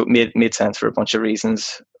 So it made sense for a bunch of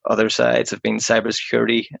reasons. Other sides have been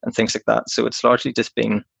cybersecurity and things like that. So it's largely just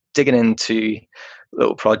been digging into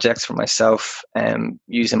little projects for myself and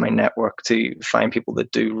using my network to find people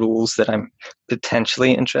that do roles that I'm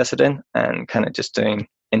potentially interested in and kind of just doing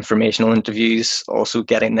informational interviews, also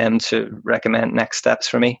getting them to recommend next steps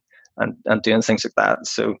for me and doing things like that.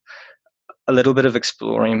 So a little bit of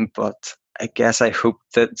exploring, but I guess I hope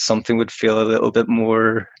that something would feel a little bit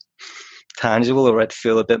more tangible, or I'd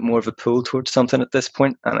feel a bit more of a pull towards something at this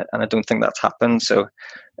point, and I don't think that's happened. So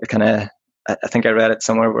I think I read it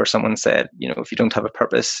somewhere where someone said, if you don't have a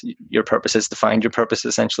purpose, your purpose is to find your purpose,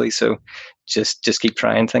 essentially. So just keep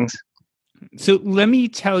trying things. So let me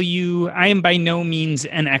tell you, I am by no means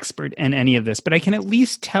an expert in any of this, but I can at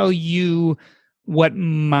least tell you what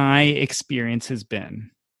my experience has been.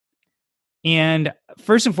 And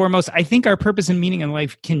first and foremost, I think our purpose and meaning in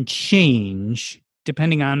life can change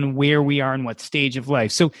depending on where we are and what stage of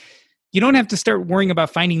life. So you don't have to start worrying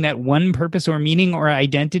about finding that one purpose or meaning or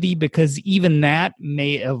identity, because even that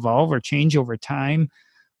may evolve or change over time.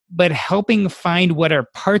 but helping find what are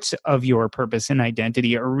parts of your purpose and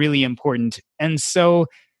identity are really important. And so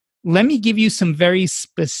let me give you some very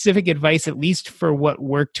specific advice, at least for what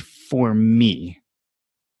worked for me.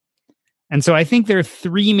 And so I think there are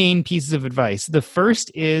three main pieces of advice. The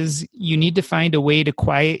first is you need to find a way to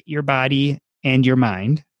quiet your body and your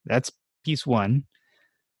mind. That's piece one.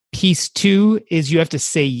 Piece two is you have to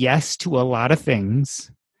say yes to a lot of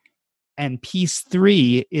things. And piece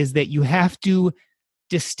three is that you have to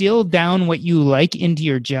distill down what you like into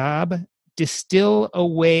your job, distill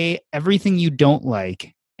away everything you don't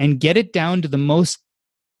like, and get it down to the most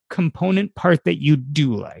component part that you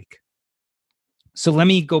do like. So let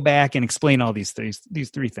me go back and explain all these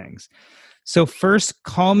three things. So first,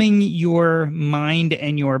 calming your mind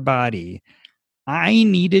and your body. I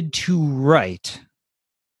needed to write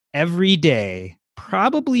every day,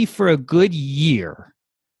 probably for a good year,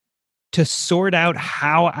 to sort out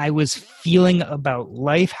how I was feeling about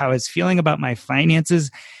life, how I was feeling about my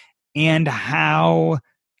finances, and how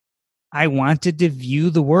I wanted to view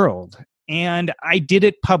the world. And I did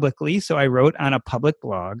it publicly. So I wrote on a public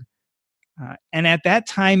blog. And at that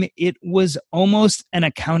time, it was almost an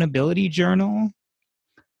accountability journal.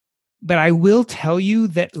 But I will tell you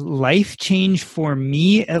that life change for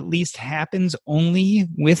me at least happens only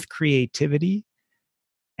with creativity.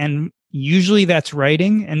 And usually that's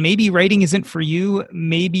writing. And maybe writing isn't for you.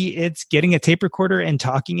 Maybe it's getting a tape recorder and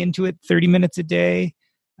talking into it 30 minutes a day.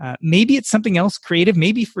 Maybe it's something else creative.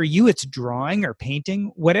 Maybe for you, it's drawing or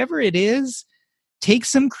painting. Whatever it is, take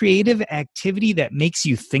some creative activity that makes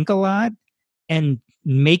you think a lot and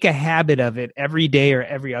make a habit of it every day or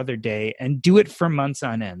every other day and do it for months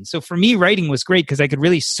on end. So for me, writing was great because I could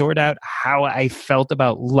really sort out how I felt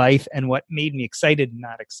about life and what made me excited and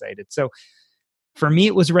not excited. So for me,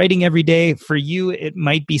 it was writing every day. For you, it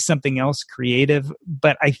might be something else creative,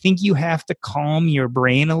 but I think you have to calm your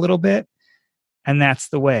brain a little bit. And that's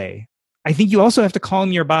the way. I think you also have to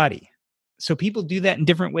calm your body. So people do that in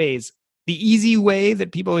different ways. The easy way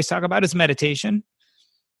that people always talk about is meditation.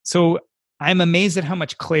 So I'm amazed at how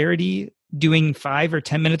much clarity doing 5 or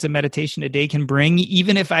 10 minutes of meditation a day can bring,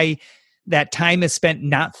 even if that time is spent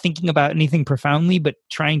not thinking about anything profoundly, but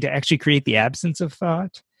trying to actually create the absence of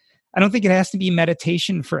thought. I don't think it has to be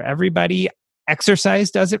meditation for everybody. Exercise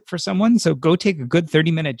does it for someone. So go take a good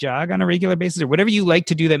 30-minute jog on a regular basis or whatever you like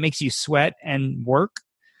to do that makes you sweat and work.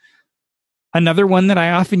 Another one that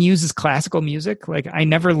I often use is classical music. Like I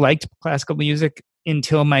never liked classical music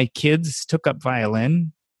until my kids took up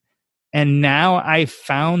violin. And now I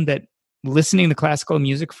found that listening to classical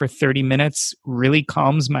music for 30 minutes really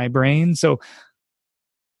calms my brain. So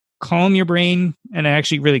calm your brain, and it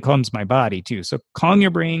actually really calms my body too. So calm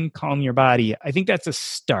your brain, calm your body. I think that's a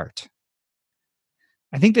start.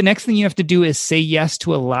 I think the next thing you have to do is say yes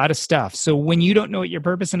to a lot of stuff. So when you don't know what your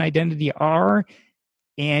purpose and identity are,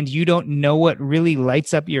 and you don't know what really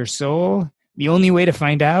lights up your soul, the only way to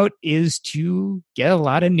find out is to get a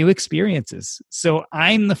lot of new experiences. So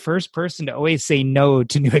I'm the first person to always say no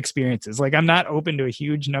to new experiences. Like I'm not open to a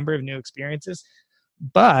huge number of new experiences,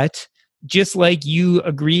 but just like you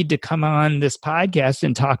agreed to come on this podcast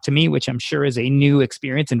and talk to me, which I'm sure is a new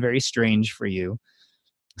experience and very strange for you,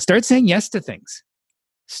 start saying yes to things.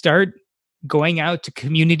 Start going out to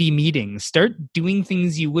community meetings. Start doing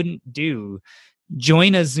things you wouldn't do.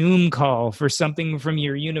 Join a Zoom call for something from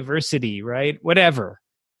your university, right? Whatever.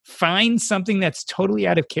 Find something that's totally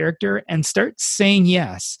out of character and start saying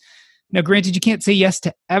yes. Now, granted, you can't say yes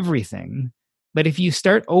to everything, but if you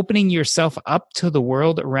start opening yourself up to the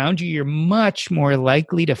world around you, you're much more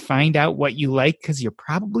likely to find out what you like because you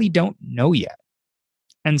probably don't know yet.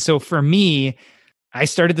 And so for me, I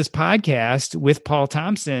started this podcast with Paul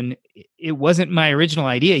Thompson. It wasn't my original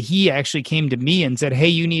idea. He actually came to me and said, hey,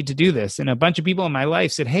 you need to do this. And a bunch of people in my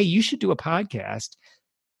life said, hey, you should do a podcast.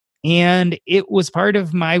 And it was part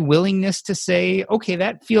of my willingness to say, okay,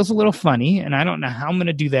 that feels a little funny. And I don't know how I'm going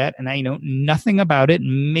to do that. And I know nothing about it.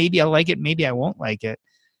 Maybe I'll like it. Maybe I won't like it.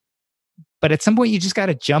 But at some point, you just got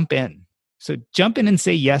to jump in. So jump in and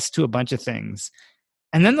say yes to a bunch of things.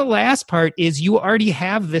 And then the last part is you already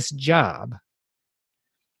have this job.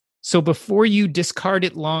 So before you discard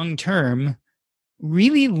it long term,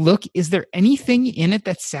 really look, is there anything in it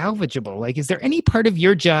that's salvageable? Like, is there any part of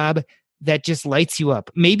your job that just lights you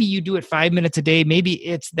up? Maybe you do it 5 minutes a day. Maybe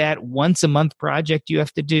it's that once a month project you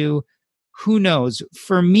have to do. Who knows?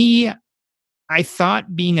 For me, I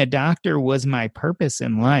thought being a doctor was my purpose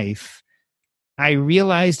in life. I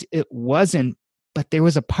realized it wasn't, but there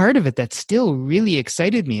was a part of it that still really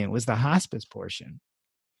excited me. It was the hospice portion.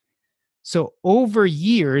 So over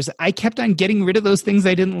years, I kept on getting rid of those things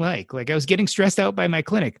I didn't like. Like I was getting stressed out by my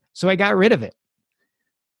clinic. So I got rid of it.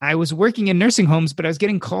 I was working in nursing homes, but I was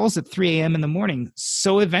getting calls at 3 a.m. in the morning.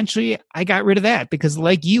 So eventually I got rid of that because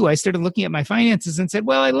like you, I started looking at my finances and said,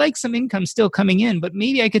 well, I like some income still coming in, but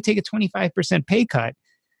maybe I could take a 25% pay cut.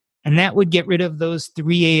 And that would get rid of those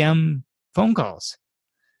 3 a.m. phone calls.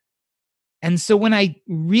 And so when I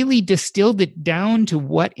really distilled it down to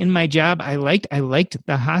what in my job I liked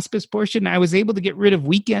the hospice portion. I was able to get rid of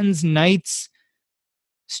weekends, nights,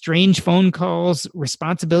 strange phone calls,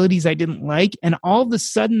 responsibilities I didn't like. And all of a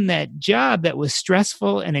sudden that job that was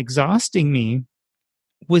stressful and exhausting me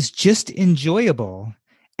was just enjoyable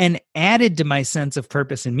and added to my sense of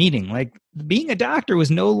purpose and meaning. Like being a doctor was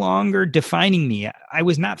no longer defining me. I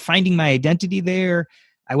was not finding my identity there.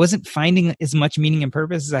 I wasn't finding as much meaning and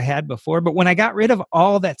purpose as I had before. But when I got rid of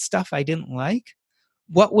all that stuff I didn't like,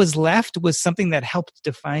 what was left was something that helped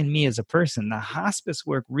define me as a person. The hospice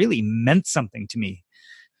work really meant something to me.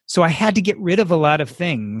 So I had to get rid of a lot of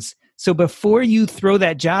things. So before you throw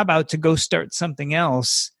that job out to go start something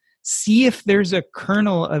else, see if there's a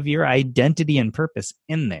kernel of your identity and purpose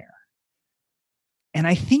in there. And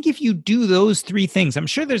I think if you do those three things, I'm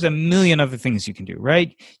sure there's a million other things you can do,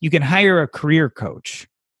 right? You can hire a career coach.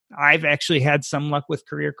 I've actually had some luck with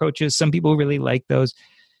career coaches. Some people really like those.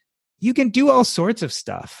 You can do all sorts of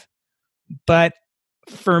stuff. But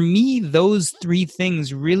for me, those three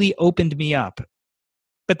things really opened me up.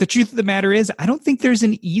 But the truth of the matter is, I don't think there's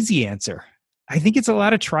an easy answer. I think it's a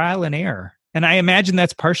lot of trial and error. And I imagine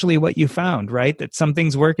that's partially what you found, right? That some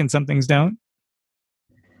things work and some things don't.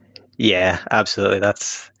 Yeah, absolutely.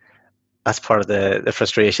 That's part of the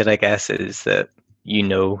frustration, I guess, is that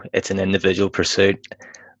it's an individual pursuit.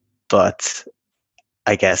 But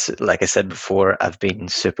I guess, like I said before, I've been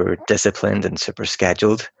super disciplined and super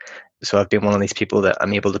scheduled. So I've been one of these people that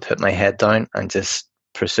I'm able to put my head down and just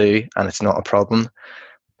pursue, and it's not a problem.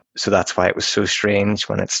 So that's why it was so strange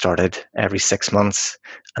when it started every 6 months.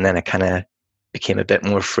 And then it kind of became a bit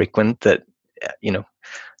more frequent that,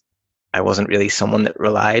 I wasn't really someone that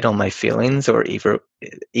relied on my feelings or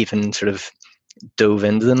even sort of dove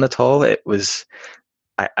into them at all. It was,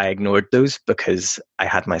 I ignored those because I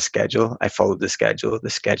had my schedule. I followed the schedule. The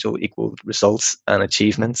schedule equaled results and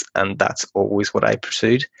achievements, and that's always what I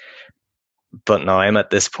pursued. But now I'm at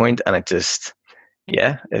this point, and it just,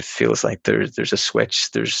 it feels like there's a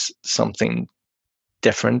switch. There's something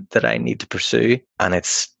different that I need to pursue, and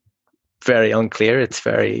it's very unclear. It's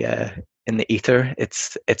very in the ether.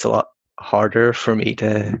 It's a lot harder for me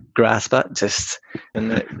to grasp at, just in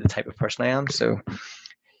the type of person I am. So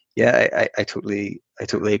I totally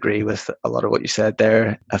agree with a lot of what you said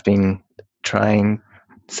there. I've been trying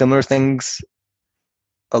similar things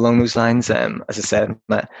along those lines. As I said,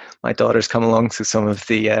 my daughter's come along, so some of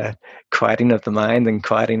the quieting of the mind and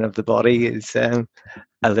quieting of the body is a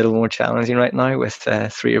little more challenging right now with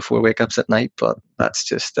 3 or 4 wake-ups at night, but that's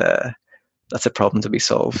just that's a problem to be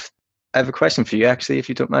solved. I have a question for you, actually, if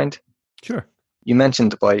you don't mind. Sure. You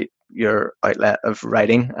mentioned about your outlet of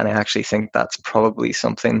writing, and I actually think that's probably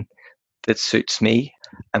something that suits me.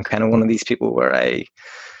 I'm kind of one of these people where I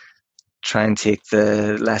try and take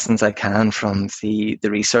the lessons I can from the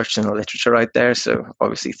research and the literature out there. So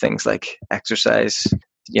obviously things like exercise,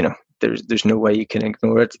 there's no way you can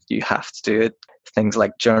ignore it. You have to do it. Things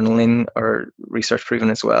like journaling are research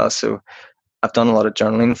proven as well. So I've done a lot of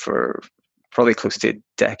journaling for probably close to a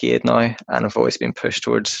decade now, and I've always been pushed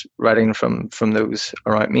towards writing from those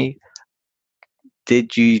around me.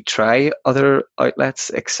 Did you try other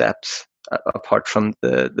outlets apart from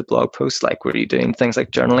the blog posts? Like, were you doing things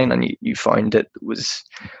like journaling, and you found it was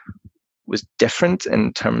different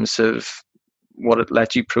in terms of what it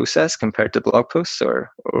let you process compared to blog posts, or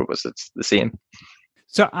was it the same?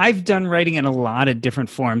 So I've done writing in a lot of different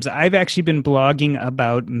forms. I've actually been blogging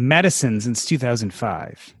about medicine since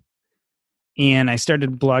 2005. And I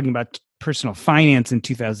started blogging about personal finance in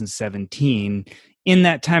 2017. In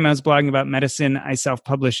that time, I was blogging about medicine. I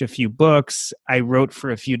self-published a few books. I wrote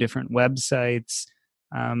for a few different websites.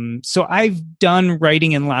 So I've done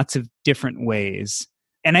writing in lots of different ways.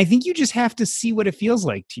 And I think you just have to see what it feels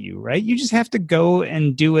like to you, right? You just have to go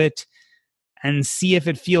and do it and see if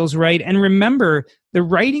it feels right. And remember, the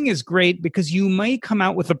writing is great because you might come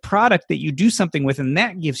out with a product that you do something with, and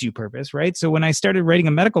that gives you purpose, right? So when I started writing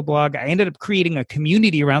a medical blog, I ended up creating a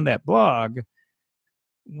community around that blog,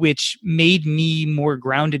 which made me more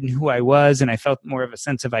grounded in who I was, and I felt more of a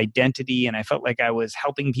sense of identity, and I felt like I was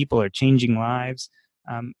helping people or changing lives.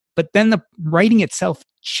 But then the writing itself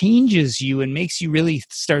changes you and makes you really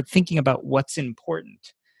start thinking about what's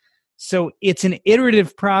important. So it's an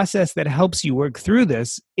iterative process that helps you work through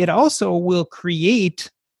this. It also will create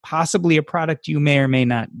possibly a product you may or may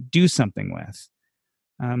not do something with.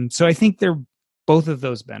 So I think they're both of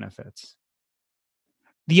those benefits.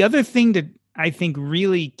 The other thing to, I think,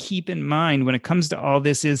 really keep in mind when it comes to all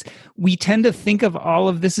this is we tend to think of all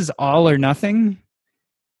of this as all or nothing.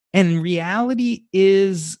 And reality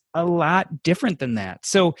is a lot different than that.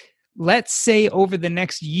 So let's say over the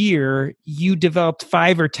next year, you developed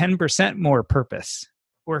 5 or 10% more purpose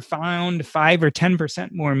or found 5 or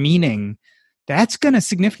 10% more meaning. That's going to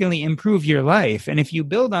significantly improve your life. And if you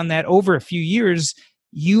build on that over a few years,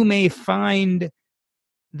 you may find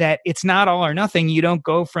that it's not all or nothing. You don't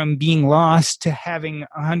go from being lost to having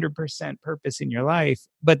 100% purpose in your life,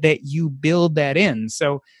 but that you build that in.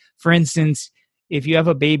 So, for instance, if you have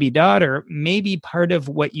a baby daughter, maybe part of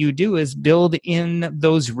what you do is build in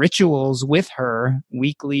those rituals with her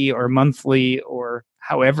weekly or monthly or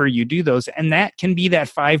however you do those. And that can be that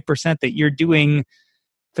 5% that you're doing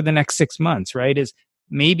for the next 6 months, right? Is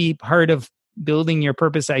maybe part of building your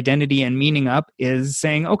purpose, identity, and meaning up is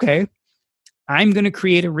saying, okay, I'm going to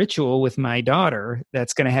create a ritual with my daughter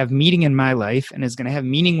that's going to have meaning in my life and is going to have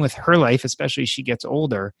meaning with her life, especially as she gets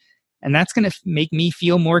older. And that's going to make me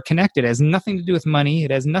feel more connected. It has nothing to do with money.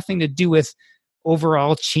 It has nothing to do with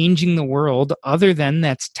overall changing the world, other than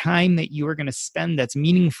that's time that you are going to spend that's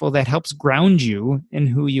meaningful, that helps ground you in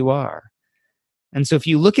who you are. And so if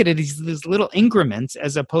you look at it as these little increments,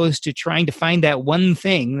 as opposed to trying to find that one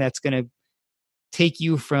thing that's going to take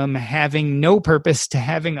you from having no purpose to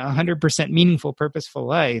having 100% meaningful, purposeful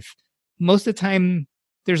life, most of the time,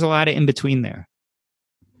 there's a lot of in between there.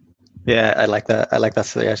 Yeah, I like that. I like that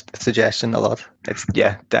suggestion a lot. It's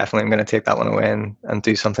definitely. I'm going to take that one away and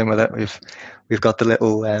do something with it. We've got the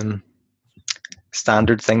little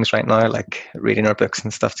standard things right now, like reading our books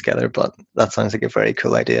and stuff together. But that sounds like a very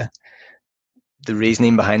cool idea. The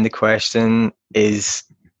reasoning behind the question is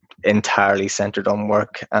entirely centered on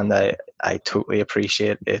work, and I totally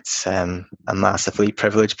appreciate it's a massively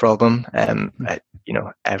privileged problem.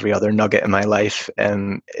 Every other nugget in my life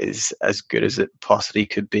is as good as it possibly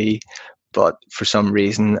could be, but for some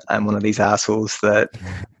reason I'm one of these assholes that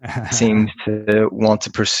seems to want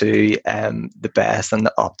to pursue the best and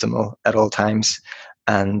the optimal at all times.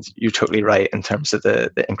 And you're totally right in terms of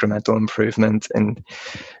the incremental improvement, and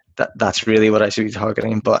that's really what I should be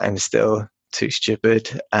targeting, but I'm still too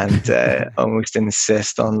stupid and almost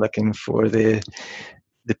insist on looking for the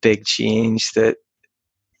big change that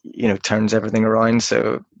turns everything around.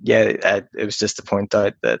 So it was just to point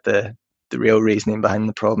out that the real reasoning behind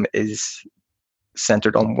the problem is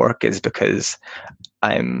centered on work, is because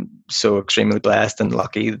I'm so extremely blessed and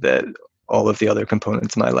lucky that all of the other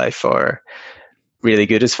components of my life are really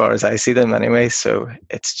good as far as I see them anyway. So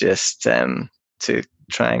it's just to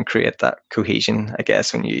try and create that cohesion. I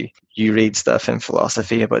guess when you read stuff in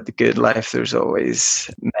philosophy about the good life, there's always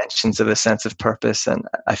mentions of a sense of purpose, and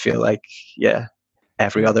I feel like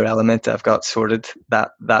every other element I've got sorted,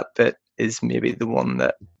 that bit is maybe the one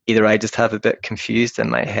that either I just have a bit confused in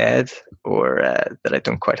my head or that I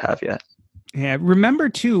don't quite have yet. Yeah, remember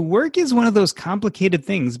too, work is one of those complicated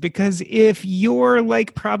things, because if you're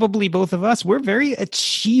like probably both of us, we're very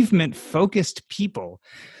achievement-focused people.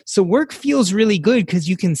 So work feels really good because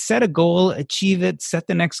you can set a goal, achieve it, set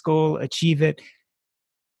the next goal, achieve it.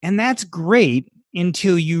 And that's great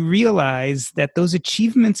until you realize that those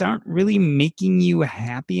achievements aren't really making you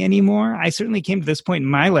happy anymore. I certainly came to this point in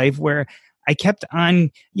my life where I kept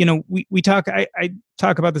on, we talk, I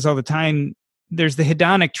talk about this all the time. There's the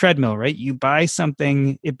hedonic treadmill, right? You buy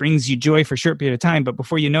something, it brings you joy for a short period of time, but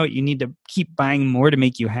before you know it, you need to keep buying more to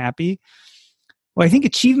make you happy. Well, I think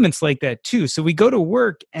achievements like that too. So we go to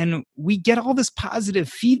work and we get all this positive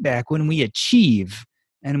feedback when we achieve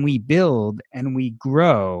and we build and we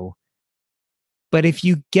grow. But if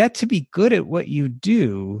you get to be good at what you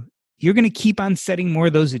do, you're going to keep on setting more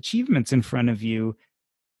of those achievements in front of you,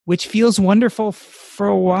 which feels wonderful for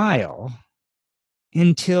a while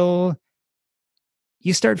until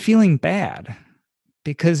you start feeling bad.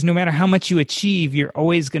 Because no matter how much you achieve, you're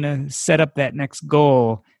always going to set up that next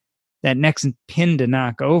goal, that next pin to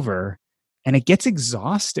knock over, and it gets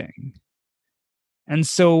exhausting. And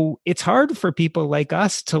so it's hard for people like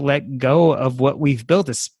us to let go of what we've built,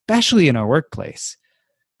 especially in our workplace,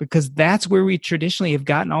 because that's where we traditionally have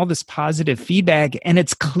gotten all this positive feedback, and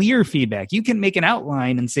it's clear feedback. You can make an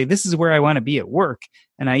outline and say, this is where I want to be at work,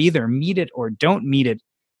 and I either meet it or don't meet it,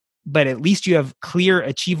 but at least you have clear,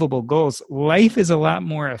 achievable goals. Life is a lot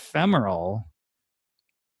more ephemeral.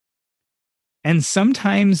 And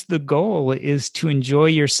sometimes the goal is to enjoy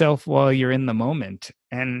yourself while you're in the moment.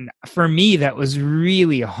 And for me, that was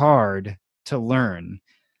really hard to learn,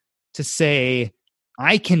 to say,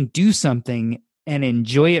 I can do something and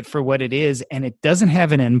enjoy it for what it is, and it doesn't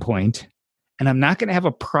have an endpoint, and I'm not going to have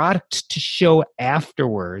a product to show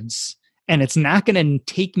afterwards, and it's not going to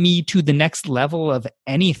take me to the next level of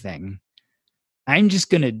anything. I'm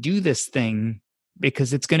just going to do this thing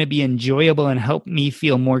because it's going to be enjoyable and help me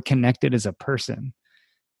feel more connected as a person.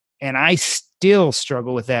 And I still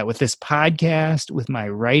struggle with that, with this podcast, with my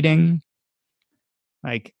writing.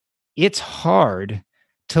 Like, it's hard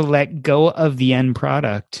to let go of the end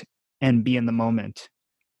product and be in the moment.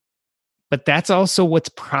 But that's also what's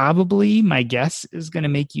probably, my guess, is going to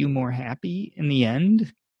make you more happy in the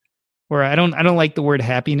end. Or I don't like the word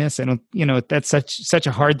happiness. I don't, that's such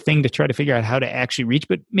a hard thing to try to figure out how to actually reach,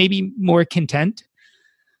 but maybe more content,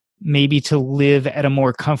 maybe to live at a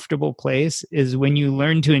more comfortable place is when you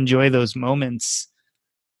learn to enjoy those moments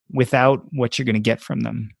without what you're going to get from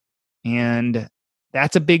them. And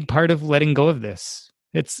that's a big part of letting go of this.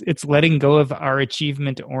 It's letting go of our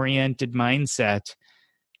achievement-oriented mindset,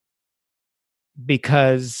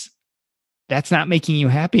 because that's not making you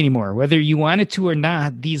happy anymore. Whether you want it to or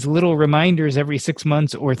not, these little reminders every 6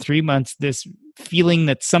 months or 3 months, this feeling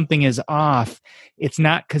that something is off, it's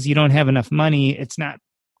not because you don't have enough money. It's not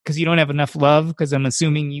because you don't have enough love, because I'm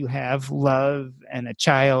assuming you have love and a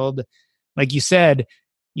child. Like you said,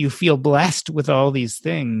 you feel blessed with all these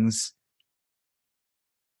things.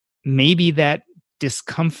 Maybe that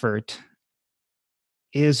discomfort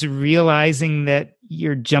is realizing that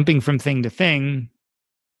you're jumping from thing to thing,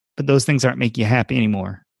 but those things aren't making you happy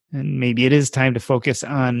anymore. And maybe it is time to focus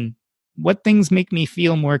on what things make me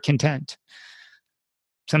feel more content.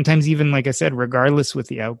 Sometimes even, like I said, regardless with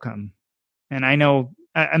the outcome. And I know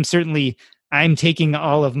I'm taking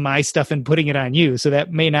all of my stuff and putting it on you. So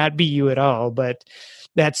that may not be you at all, but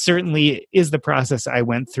that certainly is the process I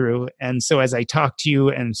went through. And so as I talked to you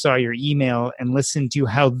and saw your email and listened to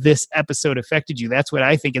how this episode affected you, that's what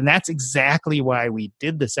I think. And that's exactly why we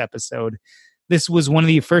did this episode. This was one of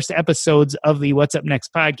the first episodes of the What's Up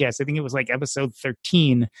Next podcast. I think it was like episode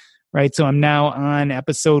 13, right? So I'm now on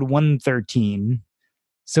episode 113.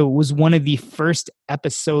 So it was one of the first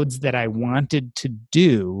episodes that I wanted to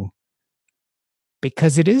do,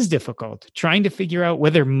 because it is difficult. Trying to figure out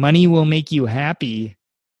whether money will make you happy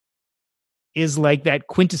is like that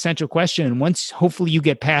quintessential question. And once hopefully you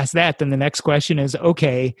get past that, then the next question is,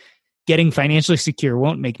 okay, getting financially secure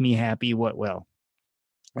won't make me happy. What will?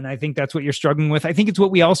 And I think that's what you're struggling with. I think it's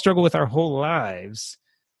what we all struggle with our whole lives.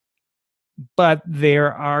 But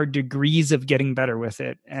there are degrees of getting better with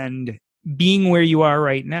it. And being where you are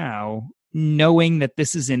right now, knowing that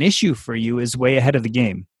this is an issue for you, is way ahead of the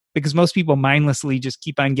game. Because most people mindlessly just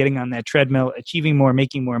keep on getting on that treadmill, achieving more,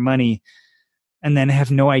 making more money, and then have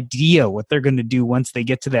no idea what they're going to do once they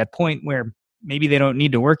get to that point where maybe they don't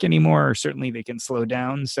need to work anymore, or certainly they can slow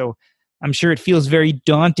down. So I'm sure it feels very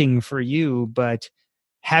daunting for you, but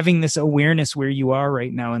having this awareness where you are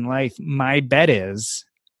right now in life, my bet is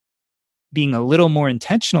being a little more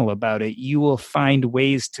intentional about it, you will find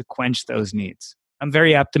ways to quench those needs. I'm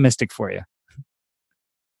very optimistic for you.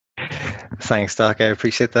 Thanks, Doc. I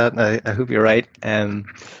appreciate that. I hope you're right.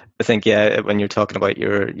 I think, when you're talking about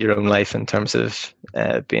your own life in terms of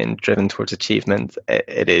being driven towards achievement,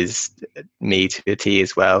 it is me to a T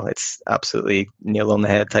as well. It's absolutely nail on the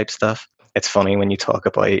head type stuff. It's funny when you talk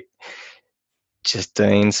about just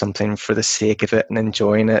doing something for the sake of it and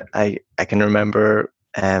enjoying it. I can remember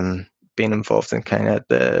being involved in kind of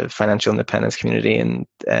the financial independence community in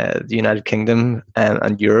the United Kingdom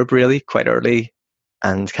and Europe really quite early,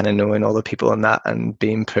 and kind of knowing all the people in that and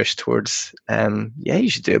being pushed towards, you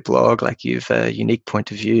should do a blog, like you've a unique point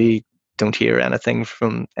of view, you don't hear anything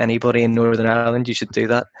from anybody in Northern Ireland, you should do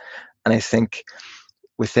that. And I think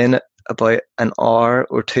within about an hour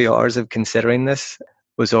or 2 hours of considering this,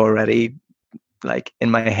 was already like in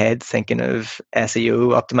my head thinking of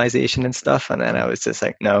SEO optimization and stuff. And then I was just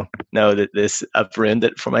like, no, I've ruined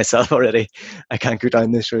it for myself already. I can't go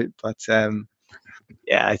down this route. But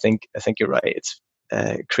I think you're right. It's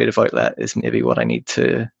creative outlet is maybe what I need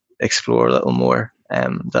to explore a little more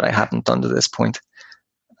that I haven't done to this point.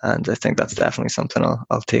 And I think that's definitely something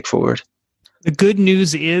I'll take forward. The good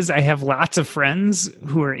news is I have lots of friends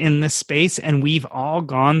who are in this space, and we've all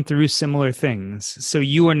gone through similar things. So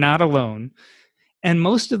you are not alone. And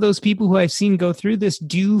most of those people who I've seen go through this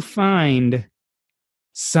do find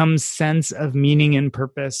some sense of meaning and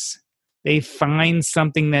purpose. They find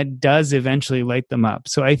something that does eventually light them up.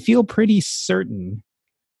 So I feel pretty certain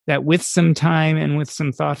that with some time and with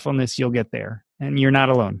some thoughtfulness, you'll get there. And you're not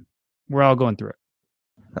alone. We're all going through it.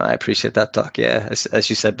 I appreciate that, Doc. Yeah,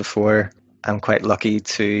 as you said before, I'm quite lucky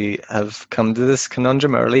to have come to this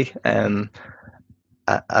conundrum early.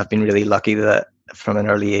 I've been really lucky that from an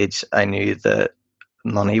early age, I knew that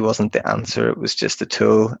money wasn't the answer. It was just a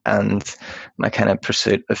tool. And my kind of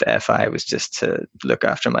pursuit of FI was just to look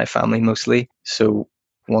after my family mostly. So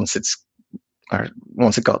once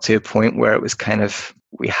it got to a point where it was kind of,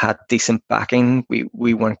 we had decent backing,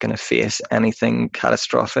 we weren't going to face anything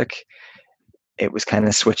catastrophic. It was kind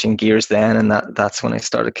of switching gears then, and that's when I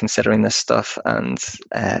started considering this stuff and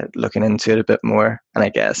looking into it a bit more. And I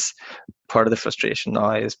guess part of the frustration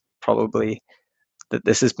now is probably that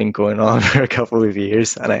this has been going on for a couple of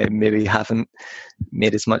years and I maybe haven't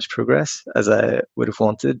made as much progress as I would have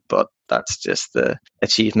wanted, but that's just the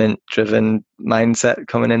achievement-driven mindset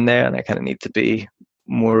coming in there, and I kind of need to be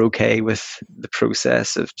more okay with the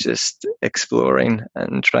process of just exploring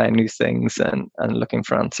and trying new things and looking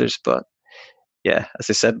for answers. But yeah, as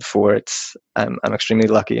I said before, I'm extremely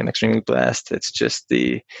lucky. I'm extremely blessed. It's just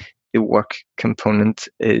the work component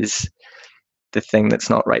is the thing that's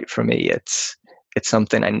not right for me. It's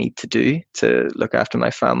something I need to do to look after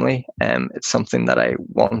my family. It's something that I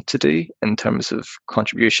want to do in terms of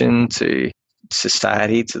contribution to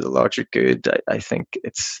society, to the larger good. I think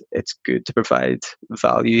it's good to provide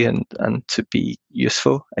value and to be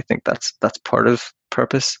useful. I think that's part of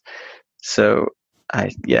purpose. So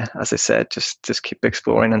as I said, just keep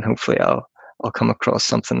exploring, and hopefully I'll come across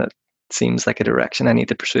something that seems like a direction I need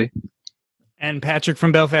to pursue. And Patrick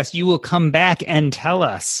from Belfast, you will come back and tell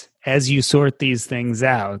us as you sort these things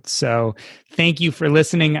out. So thank you for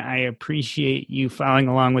listening. I appreciate you following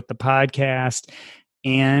along with the podcast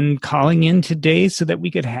and calling in today so that we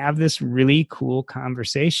could have this really cool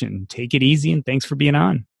conversation. Take it easy, and thanks for being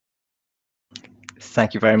on.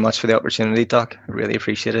 Thank you very much for the opportunity, Doc. I really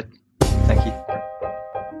appreciate it. Thank you.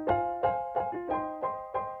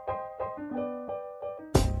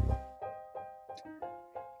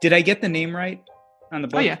 Did I get the name right on the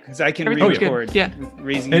book? Oh, yeah. Because I can re-record. Yeah.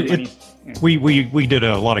 Raising money. We did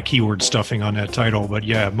a lot of keyword stuffing on that title, but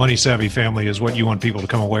yeah, Money Savvy Family is what you want people to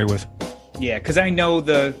come away with. Yeah, because I know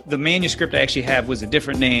the manuscript I actually have was a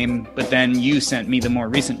different name, but then you sent me the more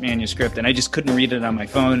recent manuscript, and I just couldn't read it on my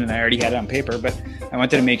phone, and I already had it on paper, but I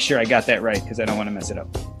wanted to make sure I got that right because I don't want to mess it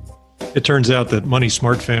up. It turns out that Money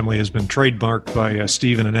Smart Family has been trademarked by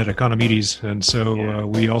Steve and Annette Economides, and so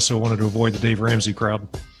we also wanted to avoid the Dave Ramsey crowd.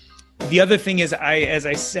 The other thing is, as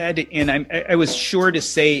I said, and I was sure to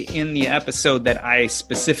say in the episode that I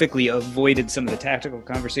specifically avoided some of the tactical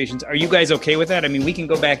conversations. Are you guys okay with that? I mean, we can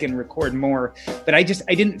go back and record more, but I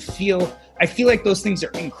feel like those things are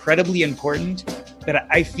incredibly important. But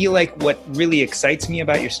I feel like what really excites me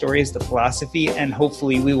about your story is the philosophy, and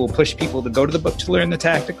hopefully we will push people to go to the book to learn the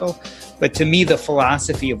tactical. But to me, the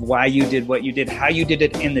philosophy of why you did what you did, how you did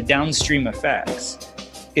it, and the downstream effects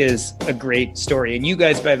is a great story. And you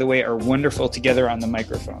guys, by the way, are wonderful together on the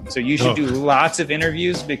microphone. So you should do lots of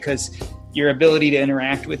interviews, because your ability to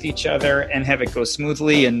interact with each other and have it go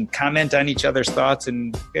smoothly and comment on each other's thoughts.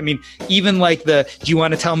 And I mean, even like do you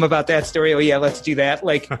want to tell them about that story? Oh yeah, let's do that.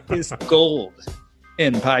 Like is gold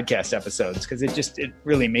in podcast episodes, because it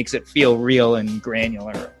really makes it feel real and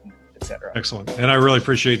granular, etc. Excellent. And I really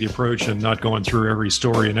appreciate the approach and not going through every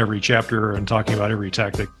story and every chapter and talking about every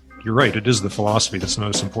tactic. You're right. It is the philosophy that's the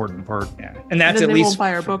most important part. Yeah, and that's and then at they least won't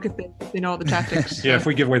buy our book if they know all the tactics. Yeah, if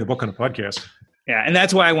we give away the book on a podcast. Yeah, and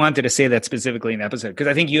that's why I wanted to say that specifically in the episode, because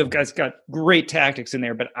I think you guys got great tactics in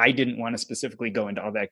there, but I didn't want to specifically go into all that